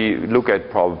course we look at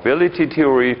probability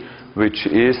theory, which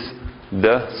is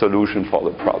the solution for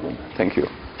the problem. Thank you.